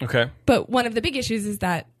 Okay. But one of the big issues is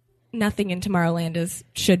that nothing in Tomorrowland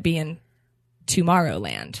should be in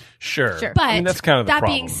Tomorrowland. Sure. Sure. But I mean, that's kind of the that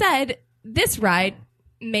problem. being said, this ride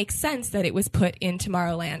makes sense that it was put in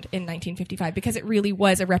Tomorrowland in 1955 because it really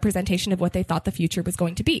was a representation of what they thought the future was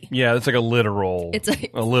going to be. Yeah, it's like a literal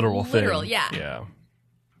literal thing. Literal, yeah.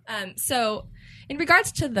 So in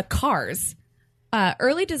regards to the cars,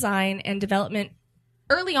 early on in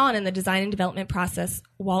the design and development process,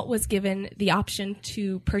 Walt was given the option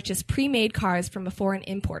to purchase pre-made cars from a foreign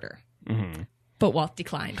importer. Mm-hmm. But Walt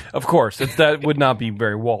declined. Of course, that would not be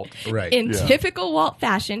very Walt. Right. In typical Walt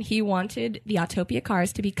fashion, he wanted the Autopia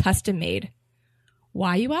cars to be custom made.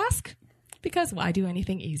 Why, you ask? Because why do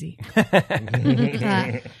anything easy?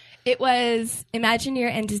 It was Imagineer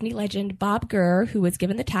and Disney legend Bob Gurr who was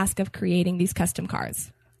given the task of creating these custom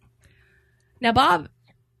cars. Now, Bob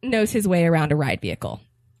knows his way around a ride vehicle.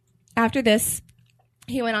 After this,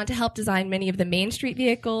 he went on to help design many of the Main Street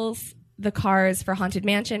vehicles, the cars for Haunted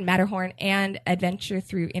Mansion, Matterhorn, and Adventure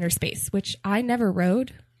Through Inner Space, which I never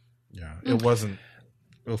rode. Yeah, it wasn't.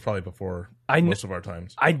 It was probably before most of our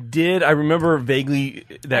times. I remember vaguely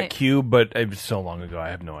that cube, but it was so long ago, I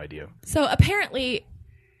have no idea. So apparently,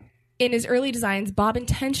 in his early designs, Bob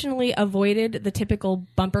intentionally avoided the typical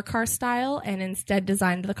bumper car style and instead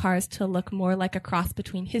designed the cars to look more like a cross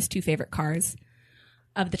between his two favorite cars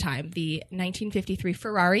of the time, the 1953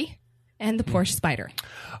 Ferrari and the Porsche Spider.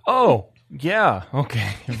 Oh, yeah.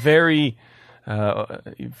 Okay. Very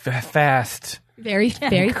fast. Very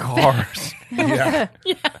cars. Yeah.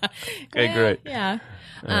 Okay, great. Yeah.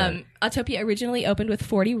 Autopia originally opened with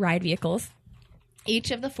 40 ride vehicles.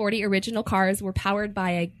 Each of the 40 original cars were powered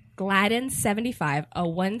by a Gladden 75, a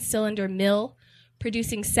one-cylinder mill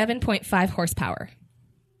producing 7.5 horsepower.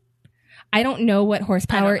 I don't know what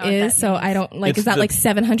horsepower is, so I don't like. Is that like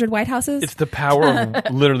 700 White Houses? It's the power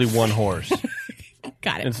of literally one horse.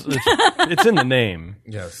 Got it. It's in the name.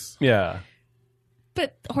 Yes. Yeah.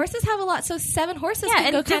 But horses have a lot, so 7 horses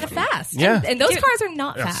can go kind of fast. Yeah. And those cars are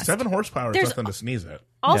not fast. 7 horsepower is nothing to sneeze at.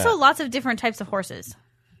 Also, lots of different types of horses.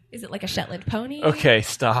 Is it like a Shetland pony? Okay,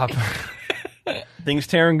 stop. Things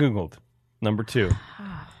Taryn Googled. Number 2.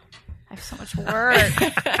 I have so much work.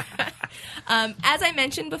 As I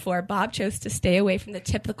mentioned before, Bob chose to stay away from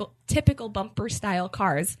the typical bumper style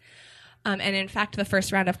cars. And in fact, the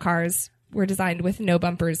first round of cars were designed with no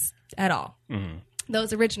bumpers at all. Mm-hmm.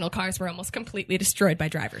 Those original cars were almost completely destroyed by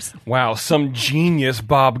drivers. Wow, some genius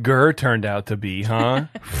Bob Gurr turned out to be, huh?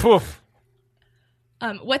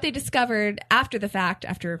 What they discovered after the fact,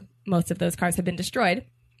 after most of those cars had been destroyed,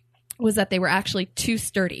 was that they were actually too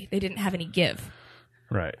sturdy. They didn't have any give.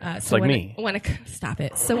 Right. It's so like me. Stop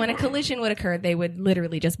it. So when a collision would occur, they would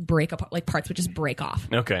literally just break apart, like parts would just break off.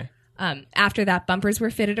 Okay. After that, bumpers were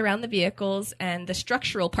fitted around the vehicles, and the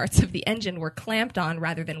structural parts of the engine were clamped on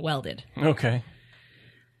rather than welded. Okay.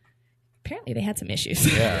 Apparently, they had some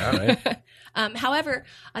issues. Yeah, right. However,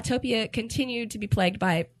 Autopia continued to be plagued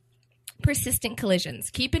by persistent collisions.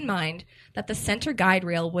 Keep in mind that the center guide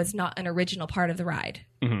rail was not an original part of the ride.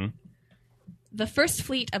 Mm-hmm. The first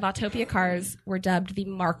fleet of Autopia cars were dubbed the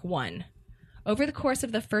Mark I. Over the course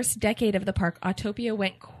of the first decade of the park, Autopia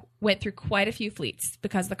went through quite a few fleets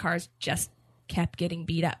because the cars just kept getting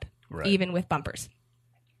beat up, even with bumpers.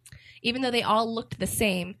 Even though they all looked the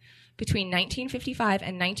same, between 1955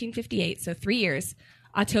 and 1958, so 3 years,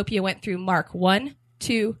 Autopia went through Mark 1,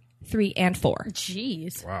 2, 3, and 4.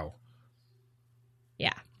 Jeez. Wow.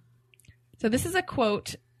 Yeah. So this is a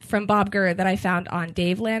quote from Bob Gurr that I found on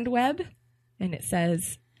Daveland Web. And it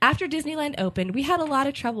says, after Disneyland opened, we had a lot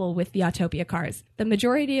of trouble with the Autopia cars. The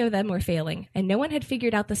majority of them were failing, and no one had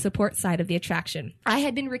figured out the support side of the attraction. I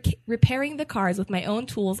had been repairing the cars with my own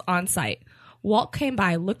tools on site. Walt came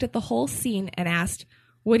by, looked at the whole scene, and asked,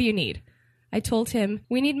 "What do you need?" I told him,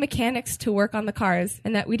 "We need mechanics to work on the cars,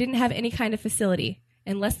 and that we didn't have any kind of facility."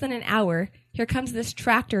 In less than an hour, here comes this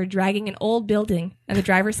tractor dragging an old building, and the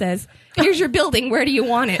driver says, "Here's your building. Where do you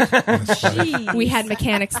want it?" We had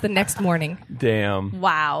mechanics the next morning. Damn.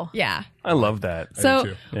 Wow. Yeah. I love that.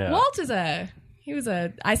 So Yeah. Walt is he was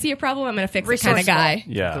a, I see a problem, I'm going to fix it kind of guy.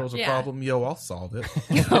 Yeah. If there was a problem, I'll solve it.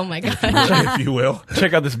 Oh my God. If you will.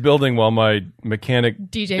 Check out this building while my mechanic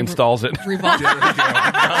DJ installs it. Revolve. There we go.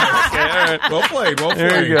 Nice. Yeah. Well played. Well played.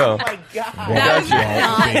 There you go. Oh my God. That was not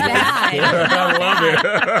bad. I love it.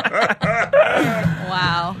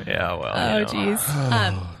 Wow. Yeah, well. Oh, geez.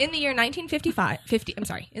 In the year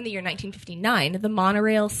 1959, the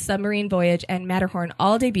monorail, submarine voyage, and Matterhorn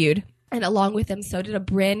all debuted, and along with them, so did a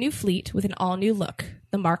brand new fleet with an all-new look,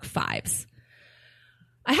 the Mark Vs.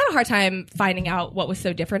 I had a hard time finding out what was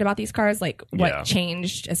so different about these cars, like what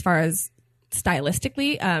changed as far as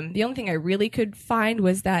stylistically. The only thing I really could find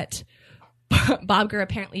was that Bob Gurr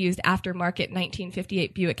apparently used aftermarket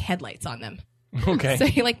 1958 Buick headlights on them. Okay. So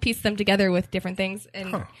he like pieced them together with different things,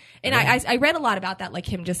 and I read a lot about that, like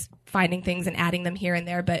him just finding things and adding them here and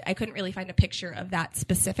there, but I couldn't really find a picture of that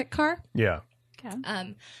specific car. Yeah.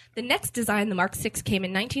 Okay. The next design, the Mark 6, came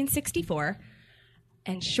in 1964,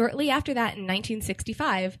 and shortly after that, in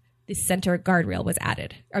 1965, the center guardrail was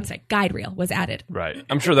added. Guide rail was added. Right.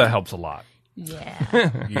 I'm sure that helps a lot. Yeah.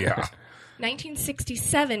 Yeah.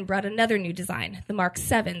 1967 brought another new design, the Mark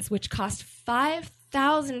 7s, which cost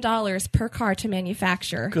 $5,000 per car to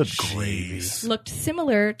manufacture. Good gravy. Looked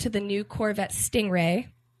similar to the new Corvette Stingray.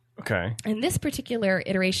 Okay. And this particular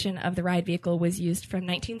iteration of the ride vehicle was used from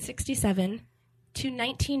 1967 to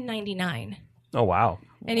 1999. Oh, wow.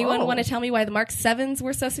 Anyone want to tell me why the Mark 7s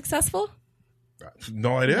were so successful?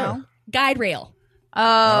 No idea. No. Guide rail.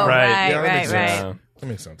 Oh, Right. Yeah, that right, makes right. sense. That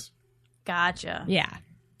makes sense. Gotcha. Yeah.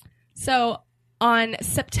 So on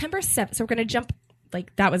September 7th, so we're going to jump,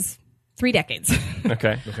 like that was 3 decades.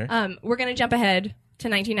 Okay. We're going to jump ahead to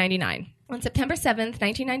 1999. On September 7th,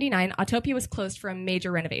 1999, Autopia was closed for a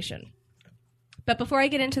major renovation. But before I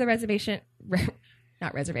get into the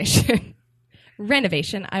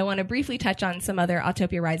renovation, I want to briefly touch on some other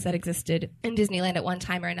Autopia rides that existed in Disneyland at one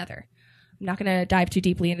time or another. I'm not going to dive too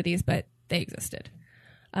deeply into these, but they existed.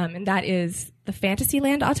 And that is the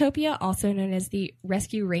Fantasyland Autopia, also known as the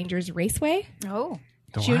Rescue Rangers Raceway, Oh.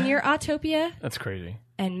 Junior Autopia, That's crazy.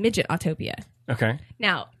 and Midget Autopia. Okay.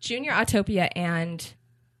 Now, Junior Autopia and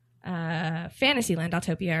Fantasyland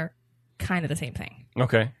Autopia are kind of the same thing,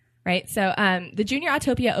 Okay. right? So the Junior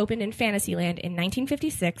Autopia opened in Fantasyland in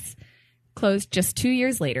 1956, closed just 2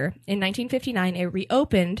 years later. In 1959, it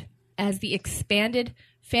reopened as the expanded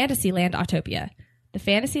Fantasyland Autopia. The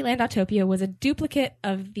Fantasyland Autopia was a duplicate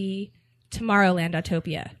of the Tomorrowland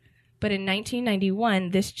Autopia. But in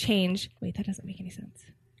 1991, this changed. Wait, that doesn't make any sense.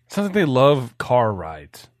 Sounds like they love car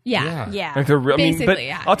rides. Yeah. Yeah. Like they're, I mean, but Basically,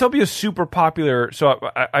 yeah. Autopia is super popular, so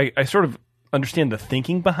I sort of understand the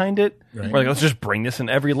thinking behind it. Right. Like, let's just bring this in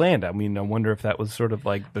every land. I mean, I wonder if that was sort of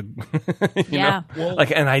like the, you Yeah. know, Well-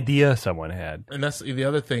 like an idea someone had. And that's the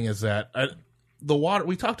other thing is that the water.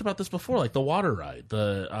 We talked about this before, like the water ride.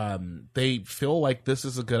 They feel like this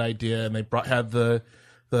is a good idea, and they had the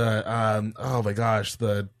oh my gosh,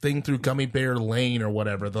 the thing through Gummy Bear Lane or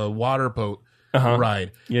whatever, the water boat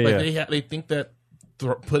ride. Yeah, like yeah. they think that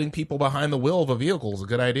putting people behind the wheel of a vehicle is a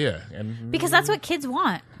good idea, and Because that's what kids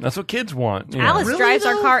want. That's what kids want. Yeah. Alice Really, drives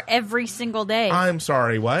our though? car every single day. I'm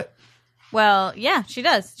sorry, what? Well, yeah, she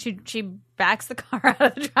does. She backs the car out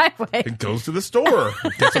of the driveway. It goes to the store,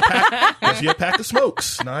 gets you a pack of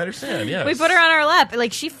smokes. No, I understand. Yeah, We put her on our lap.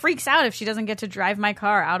 Like, she freaks out if she doesn't get to drive my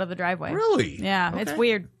car out of the driveway. Really? Yeah, it's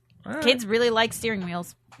weird. Kids really like steering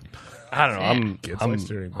wheels. I don't know. Kids I'm like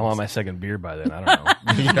steering on my second beer by then. I don't know.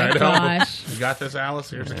 I know. Gosh. You got this, Alice.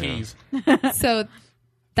 Here's the keys. So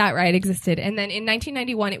that ride existed. And then in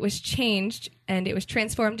 1991, it was changed and it was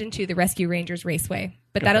transformed into the Rescue Rangers Raceway.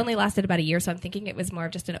 But that only lasted about a year, so I'm thinking it was more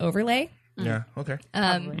of just an overlay. Yeah. Okay.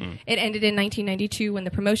 It ended in 1992 when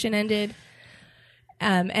the promotion ended.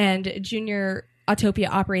 And Junior Autopia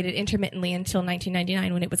operated intermittently until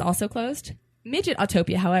 1999 when it was also closed. Midget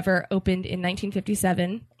Autopia, however, opened in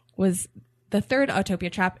 1957, was the third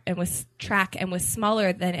Autopia track and was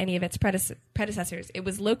smaller than any of its predecessors. It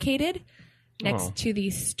was located next to the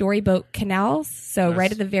Storyboat Canals, so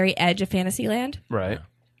right at the very edge of Fantasyland. Right.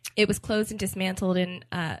 It was closed and dismantled in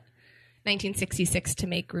 1966 to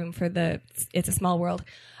make room for the It's a Small World.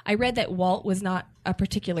 I read that Walt was not a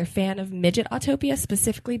particular fan of Midget Autopia,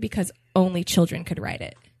 specifically because only children could ride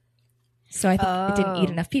it. So I think it didn't eat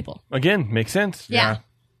enough people. Again, makes sense. Yeah.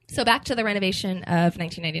 So back to the renovation of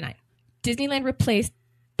 1999. Disneyland replaced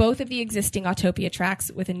both of the existing Autopia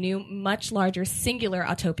tracks with a new, much larger singular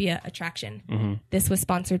Autopia attraction. This was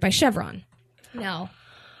sponsored by Chevron. Now,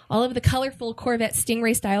 all of the colorful Corvette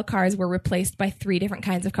Stingray-style cars were replaced by 3 different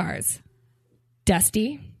kinds of cars.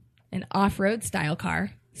 Dusty, an off-road style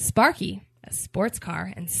car, Sparky, a sports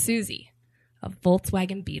car, and Susie, a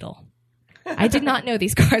Volkswagen Beetle. I did not know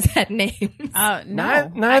these cars had names.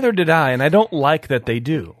 No. Neither did I, and I don't like that they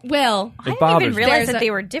do. Well, I didn't bothers even me. realize that they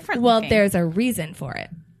were different Well, looking. there's a reason for it.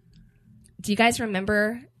 Do you guys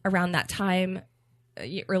remember around that time,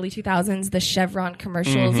 early 2000s, the Chevron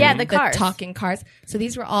commercials? Yeah, the cars. talking cars. So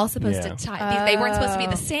these were all supposed Yeah. to tie. They weren't supposed to be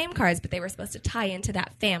the same cars, but they were supposed to tie into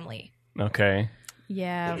that family. Okay.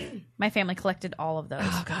 Yeah. My family collected all of those.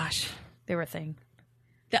 Oh, gosh. They were a thing.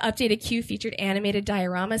 The updated queue featured animated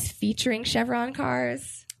dioramas featuring Chevron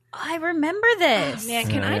cars. I remember this. Man,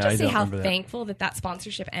 can I Yeah, just I say don't how remember that. thankful that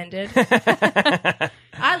sponsorship ended?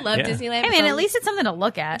 I love Yeah. Disneyland. Hey, man, so- at least it's something to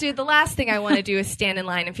look at. Dude, the last thing I want to do is stand in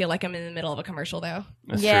line and feel like I'm in the middle of a commercial, though.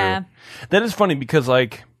 That's Yeah. true. That is funny because,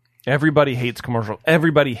 like, Everybody hates commercials.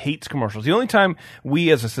 Everybody hates commercials. The only time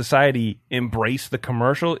we as a society embrace the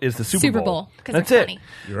commercial is the Super Bowl. Because That's they're it. funny.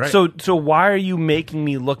 You're right. So why are you making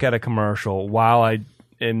me look at a commercial while I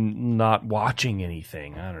am not watching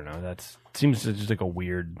anything? I don't know. That seems just like a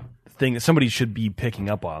weird thing that somebody should be picking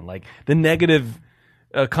up on. Like the negative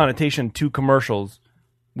connotation to commercials.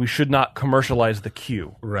 We should not commercialize the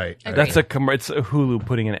cue. Right. That's it's a Hulu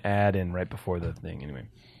putting an ad in right before the thing. Anyway.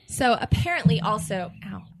 So apparently also,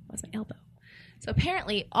 ow, that's my elbow. So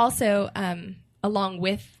apparently also, along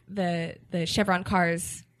with the Chevron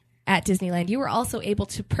cars at Disneyland, you were also able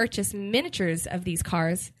to purchase miniatures of these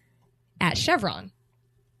cars at Chevron.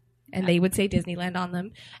 And they would say Disneyland on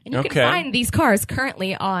them. And you can find these cars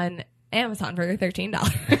currently on Amazon for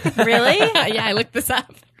 $13. Really? Yeah, I looked this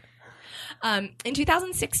up. In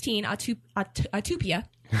 2016, Autopia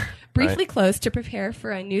briefly closed to prepare for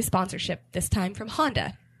a new sponsorship, this time from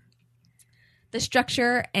Honda. The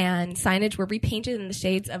structure and signage were repainted in the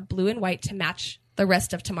shades of blue and white to match the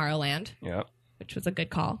rest of Tomorrowland, which was a good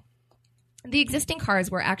call. The existing cars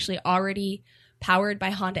were actually already powered by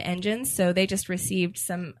Honda engines, so they just received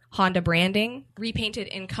some Honda branding, repainted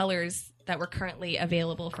in colors that were currently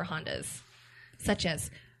available for Hondas, such as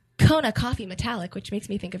Kona Coffee Metallic, which makes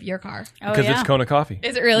me think of your car. Because it's Kona Coffee.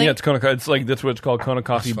 Is it really? Yeah, it's Kona Coffee. It's like, that's what it's called, Kona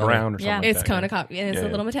Coffee Brown or something like it's that. Kona Coffee, and it's a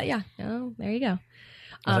little metallic. Yeah. Oh, there you go.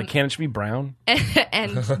 I was like, can it be brown?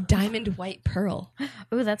 And Diamond White Pearl.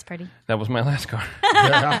 Ooh, that's pretty. That was my last car.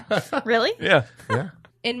 Really? Yeah.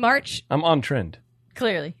 In March... I'm on trend.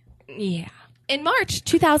 Clearly. Yeah. In March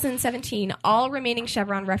 2017, all remaining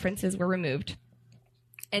Chevron references were removed.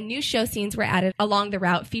 And new show scenes were added along the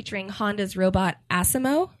route featuring Honda's robot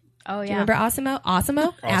Asimo. Oh, yeah. Do you remember Asimo?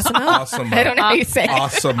 Asimo? Asimo. I don't know how you say it.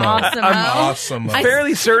 Asimo. Asimo. I'm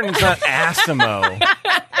fairly certain it's not Asimo.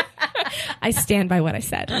 I stand by what I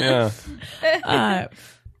said. Yeah.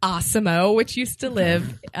 Asimo, which used to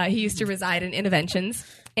live, he used to reside in Innoventions,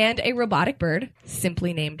 and a robotic bird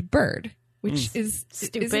simply named Bird, which is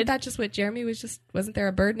stupid. Isn't that just what Jeremy was just, wasn't there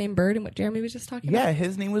a bird named Bird in what Jeremy was just talking about? Yeah,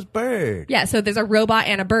 his name was Bird. Yeah, so there's a robot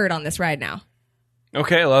and a bird on this ride now.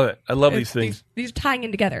 Okay, I love it. I love these things. These are tying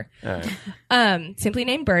in together. All right. Simply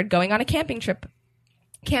named Bird, going on a camping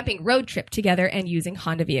road trip together and using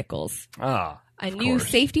Honda vehicles. A new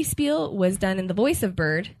safety spiel was done in the voice of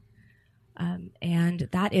Bird, and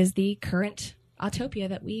that is the current Autopia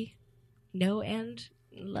that we know and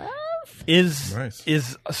love. Is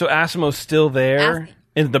so Asimo's still there?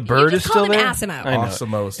 And the bird is still there? Asimo. I know.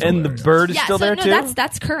 Asimo is still and there. the bird is still there too?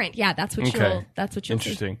 That's current. Yeah, that's what you'll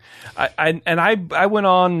Interesting. I went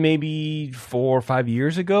on maybe 4 or 5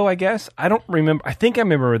 years ago, I guess. I don't remember. I think I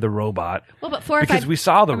remember the robot. Well, but 4 or 5 because we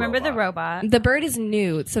saw the Remember robot. the robot. The bird is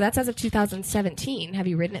new, so that's as of 2017. Have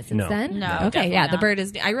you ridden it since then? No, Okay, yeah, definitely the not. bird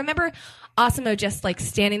is new. I remember Asimo just like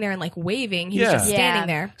standing there and like waving. He was just standing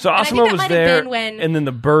there. So And I think Asimo that was might have there, been when and then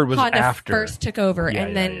the bird was Honda after. first took over, Yeah, and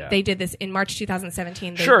yeah, then yeah. they did this in March 2017.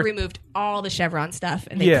 They Sure. removed all the Chevron stuff,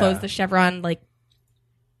 and they Yeah. closed the Chevron like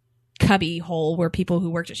cubby hole where people who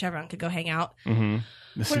worked at Chevron could go hang out. Mm-hmm.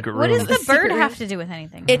 The secret What room. does the bird secret have room. to do with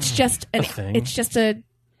anything? It's just thing. it's just a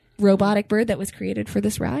robotic bird that was created for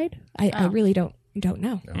this ride. I really don't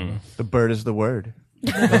know. The bird is the word.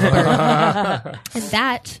 And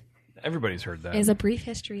that Everybody's heard that. is a brief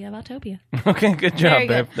history of Autopia. Okay, good Very job, good.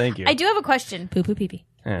 Bev. Thank you. I do have a question. Poo poo pee pee.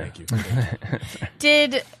 Yeah. Thank you.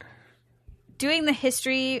 Did doing the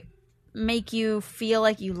history make you feel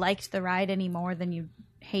like you liked the ride any more than you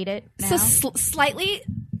hate it now? So slightly,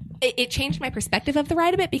 it changed my perspective of the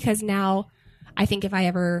ride a bit because now I think if I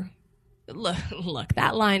ever look,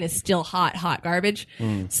 that line is still hot garbage.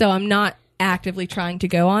 So I'm not actively trying to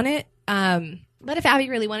go on it. But if Abby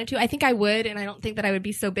really wanted to, I think I would, and I don't think that I would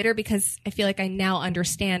be so bitter because I feel like I now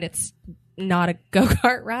understand it's not a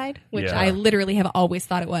go-kart ride, which Yeah. I literally have always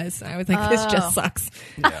thought it was. I was like, this just sucks.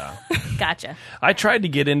 Yeah. Gotcha. I tried to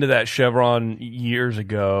get into that Chevron years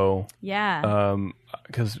ago. Yeah.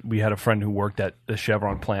 Because we had a friend who worked at the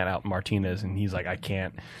Chevron plant out in Martinez, and he's like, I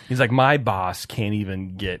can't. He's like, my boss can't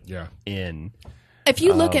even get in. If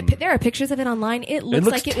you look at, there are pictures of it online. It looks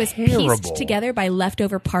like it was terrible. pieced together by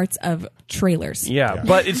leftover parts of trailers. Yeah,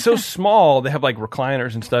 but it's so small. They have like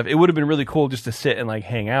recliners and stuff. It would have been really cool just to sit and like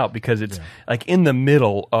hang out because it's like in the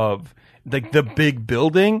middle of like the big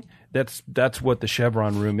building. That's what the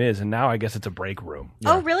Chevron room is, and now I guess it's a break room.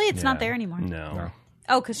 Oh, really? It's not there anymore. No.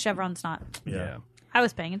 Oh, because Chevron's not. Yeah. I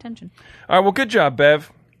was paying attention. All right. Well, good job,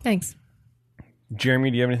 Bev. Thanks.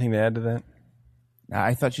 Jeremy, do you have anything to add to that?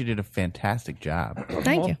 I thought you did a fantastic job.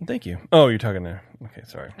 Thank you. Thank you. Oh, you're talking there. Okay,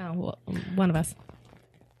 sorry. Oh, well, one of us.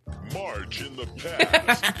 March in the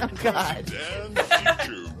past, present, and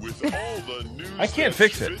future with all the news I can't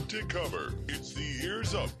fix it. fit to cover. It's the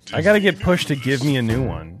Ears Up. I gotta get Push to give me a new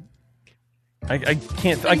one. I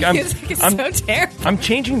can't. Music is so terrible. I'm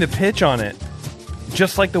changing the pitch on it,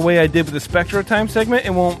 just like the way I did with the Spectro Time segment.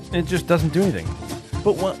 It just doesn't do anything.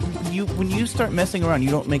 But when you start messing around, you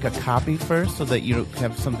don't make a copy first so that you don't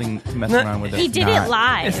have something to mess around with. He did it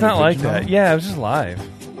live. It's not like that. Yeah, it was just live.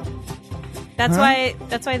 That's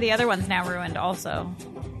why the other one's now ruined also.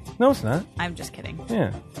 No, it's not. I'm just kidding.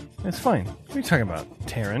 Yeah, it's fine. What are you talking about,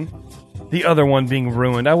 Taryn? The other one being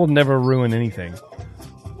ruined. I will never ruin anything.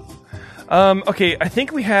 Okay, I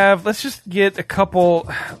think we have... Let's just get a couple...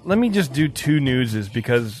 Let me just do 2 newses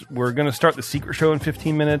because we're going to start the secret show in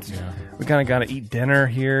 15 minutes. Yeah. We kind of got to eat dinner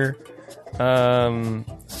here.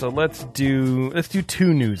 So let's do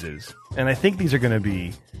 2 newses. And I think these are going to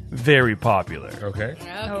be very popular. Okay.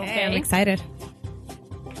 Okay, I'm excited.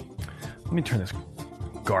 Let me turn this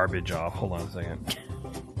garbage off. Hold on a second.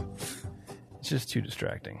 It's just too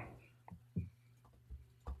distracting.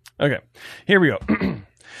 Okay, here we go.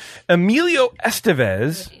 Emilio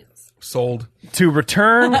Estevez sold to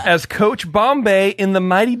return as Coach Bombay in the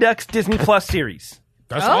Mighty Ducks Disney Plus series.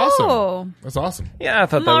 That's awesome. That's awesome. Yeah, I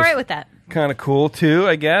thought I'm that all was right with that. kind of cool too,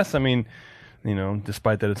 I guess. I mean,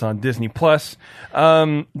 despite that it's on Disney Plus.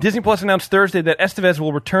 Disney Plus announced Thursday that Estevez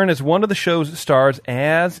will return as one of the show's stars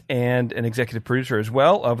and an executive producer as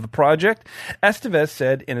well of the project. Estevez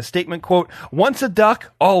said in a statement, quote, "Once a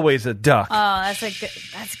duck, always a duck." Oh,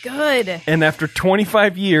 that's good. And after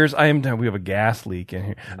 25 years, we have a gas leak in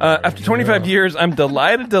here. After 25 years, I'm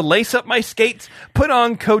delighted to lace up my skates, put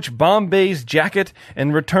on Coach Bombay's jacket,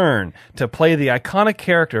 and return to play the iconic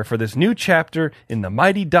character for this new chapter in the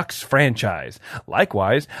Mighty Ducks franchise.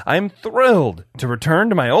 Likewise, I'm thrilled to return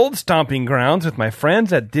to my old stomping grounds with my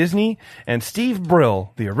friends at Disney and Steve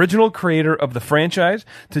Brill, the original creator of the franchise,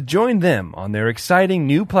 to join them on their exciting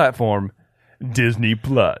new platform, Disney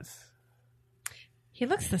Plus. He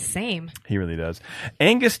looks the same. He really does.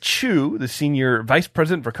 Angus Chu, the senior vice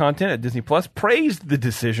president for content at Disney Plus, praised the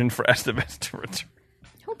decision for Estevez to return.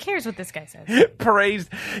 Who cares what this guy says? Praised.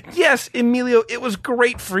 Yes, Emilio, it was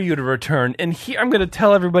great for you to return. And here I'm going to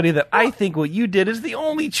tell everybody that I think what you did is the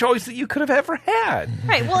only choice that you could have ever had.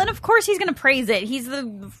 Right. Well, and of course he's going to praise it. He's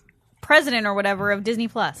the president or whatever of Disney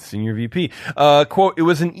Plus. Senior VP. Quote, "It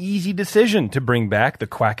was an easy decision to bring back the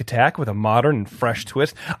Quack Attack with a modern and fresh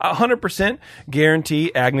twist. 100%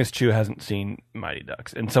 guarantee Agnes Chu hasn't seen Mighty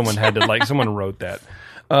Ducks." And someone had to, someone wrote that.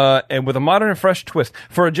 And with a modern and fresh twist.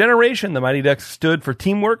 For a generation, the Mighty Ducks stood for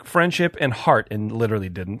teamwork, friendship, and heart, and literally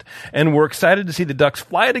didn't. And we're excited to see the Ducks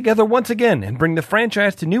fly together once again and bring the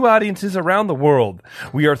franchise to new audiences around the world.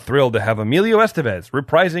 We are thrilled to have Emilio Estevez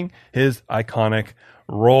reprising his iconic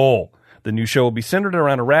role. The new show will be centered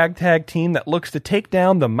around a ragtag team that looks to take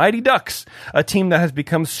down the Mighty Ducks, a team that has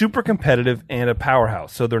become super competitive and a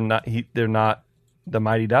powerhouse. So they're not the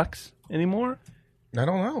Mighty Ducks anymore? I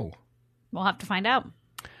don't know. We'll have to find out.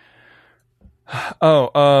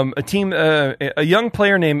 A team, a young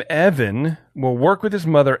player named Evan will work with his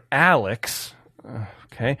mother, Alex,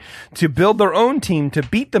 to build their own team to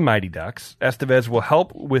beat the Mighty Ducks. Estevez will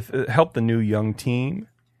help the new young team.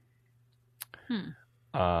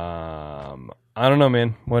 I don't know,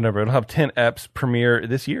 man. Whatever. It'll have 10 eps premiere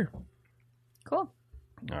this year. Cool.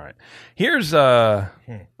 All right. Here's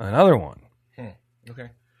another one.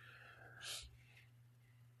 Okay.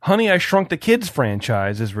 Honey, I Shrunk the Kids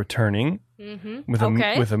franchise is returning with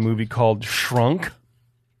a movie called Shrunk,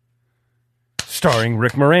 starring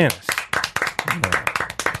Rick Moranis.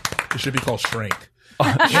 It should be called Shrink.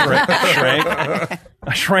 Shrank.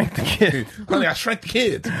 I shrank the kid. Honey, I Shrank the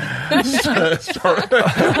Kids.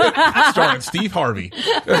 Starring Steve Harvey.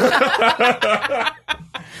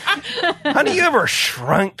 Honey, you ever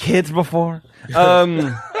shrunk kids before?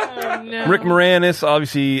 No. Rick Moranis,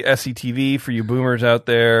 obviously SCTV for you boomers out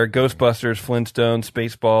there. Ghostbusters, Flintstones,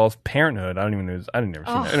 Spaceballs, Parenthood. I didn't never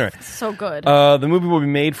seen that. Anyway, so good. The movie will be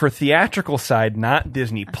made for theatrical side, not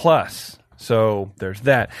Disney Plus. So there's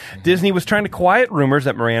that. Disney was trying to quiet rumors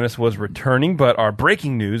that Moranis was returning, but our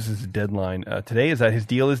breaking news is a deadline today is that his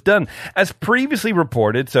deal is done, as previously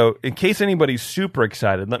reported. So in case anybody's super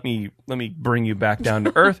excited, let me bring you back down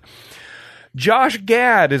to earth. Josh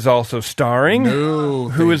Gad is also starring,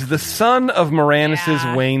 who is the son of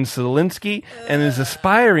Moranis' Wayne Szalinski and is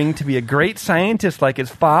aspiring to be a great scientist like his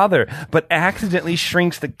father, but accidentally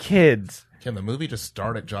shrinks the kids. Can the movie just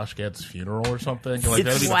start at Josh Gad's funeral or something?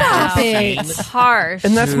 Wow. It's harsh.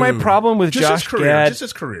 And that's my problem with Josh Gad. Just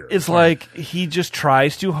his career. It's like he just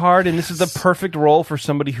tries too hard, and this is the perfect role for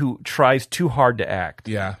somebody who tries too hard to act.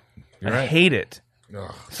 Yeah. I hate it.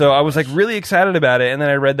 So I was like really excited about it, and then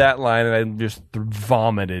I read that line and I just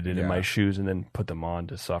vomited it in my shoes and then put them on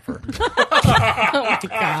to suffer. Oh my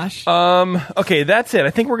gosh. Okay, that's it. I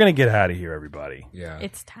think we're gonna get out of here, everybody. Yeah.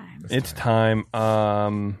 It's time. It's time.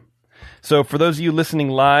 So for those of you listening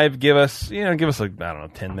live, give us like,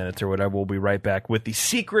 10 minutes or whatever. We'll be right back with the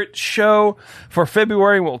secret show for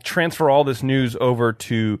February. We'll transfer all this news over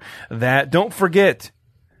to that. Don't forget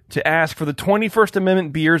to ask for the 21st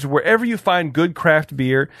Amendment beers wherever you find good craft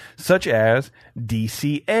beer, such as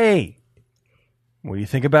DCA. What do you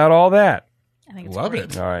think about all that? I think it's Love great.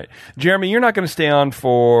 it. All right. Jeremy, you're not going to stay on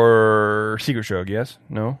for Secret Show, yes?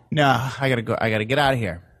 No? No, I gotta go. I gotta get out of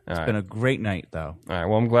here. It's right. been a great night, though. All right.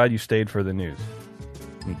 Well, I'm glad you stayed for the news.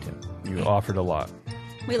 Me too. You offered a lot.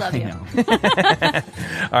 We love you.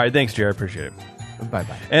 All right. Thanks, Jerry. Appreciate it.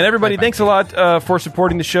 Bye-bye. And everybody, Bye-bye. thanks a lot for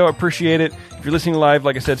supporting the show. Appreciate it. If you're listening live,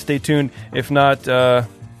 like I said, stay tuned. If not, I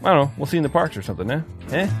don't know. We'll see you in the parks or something,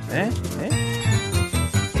 eh?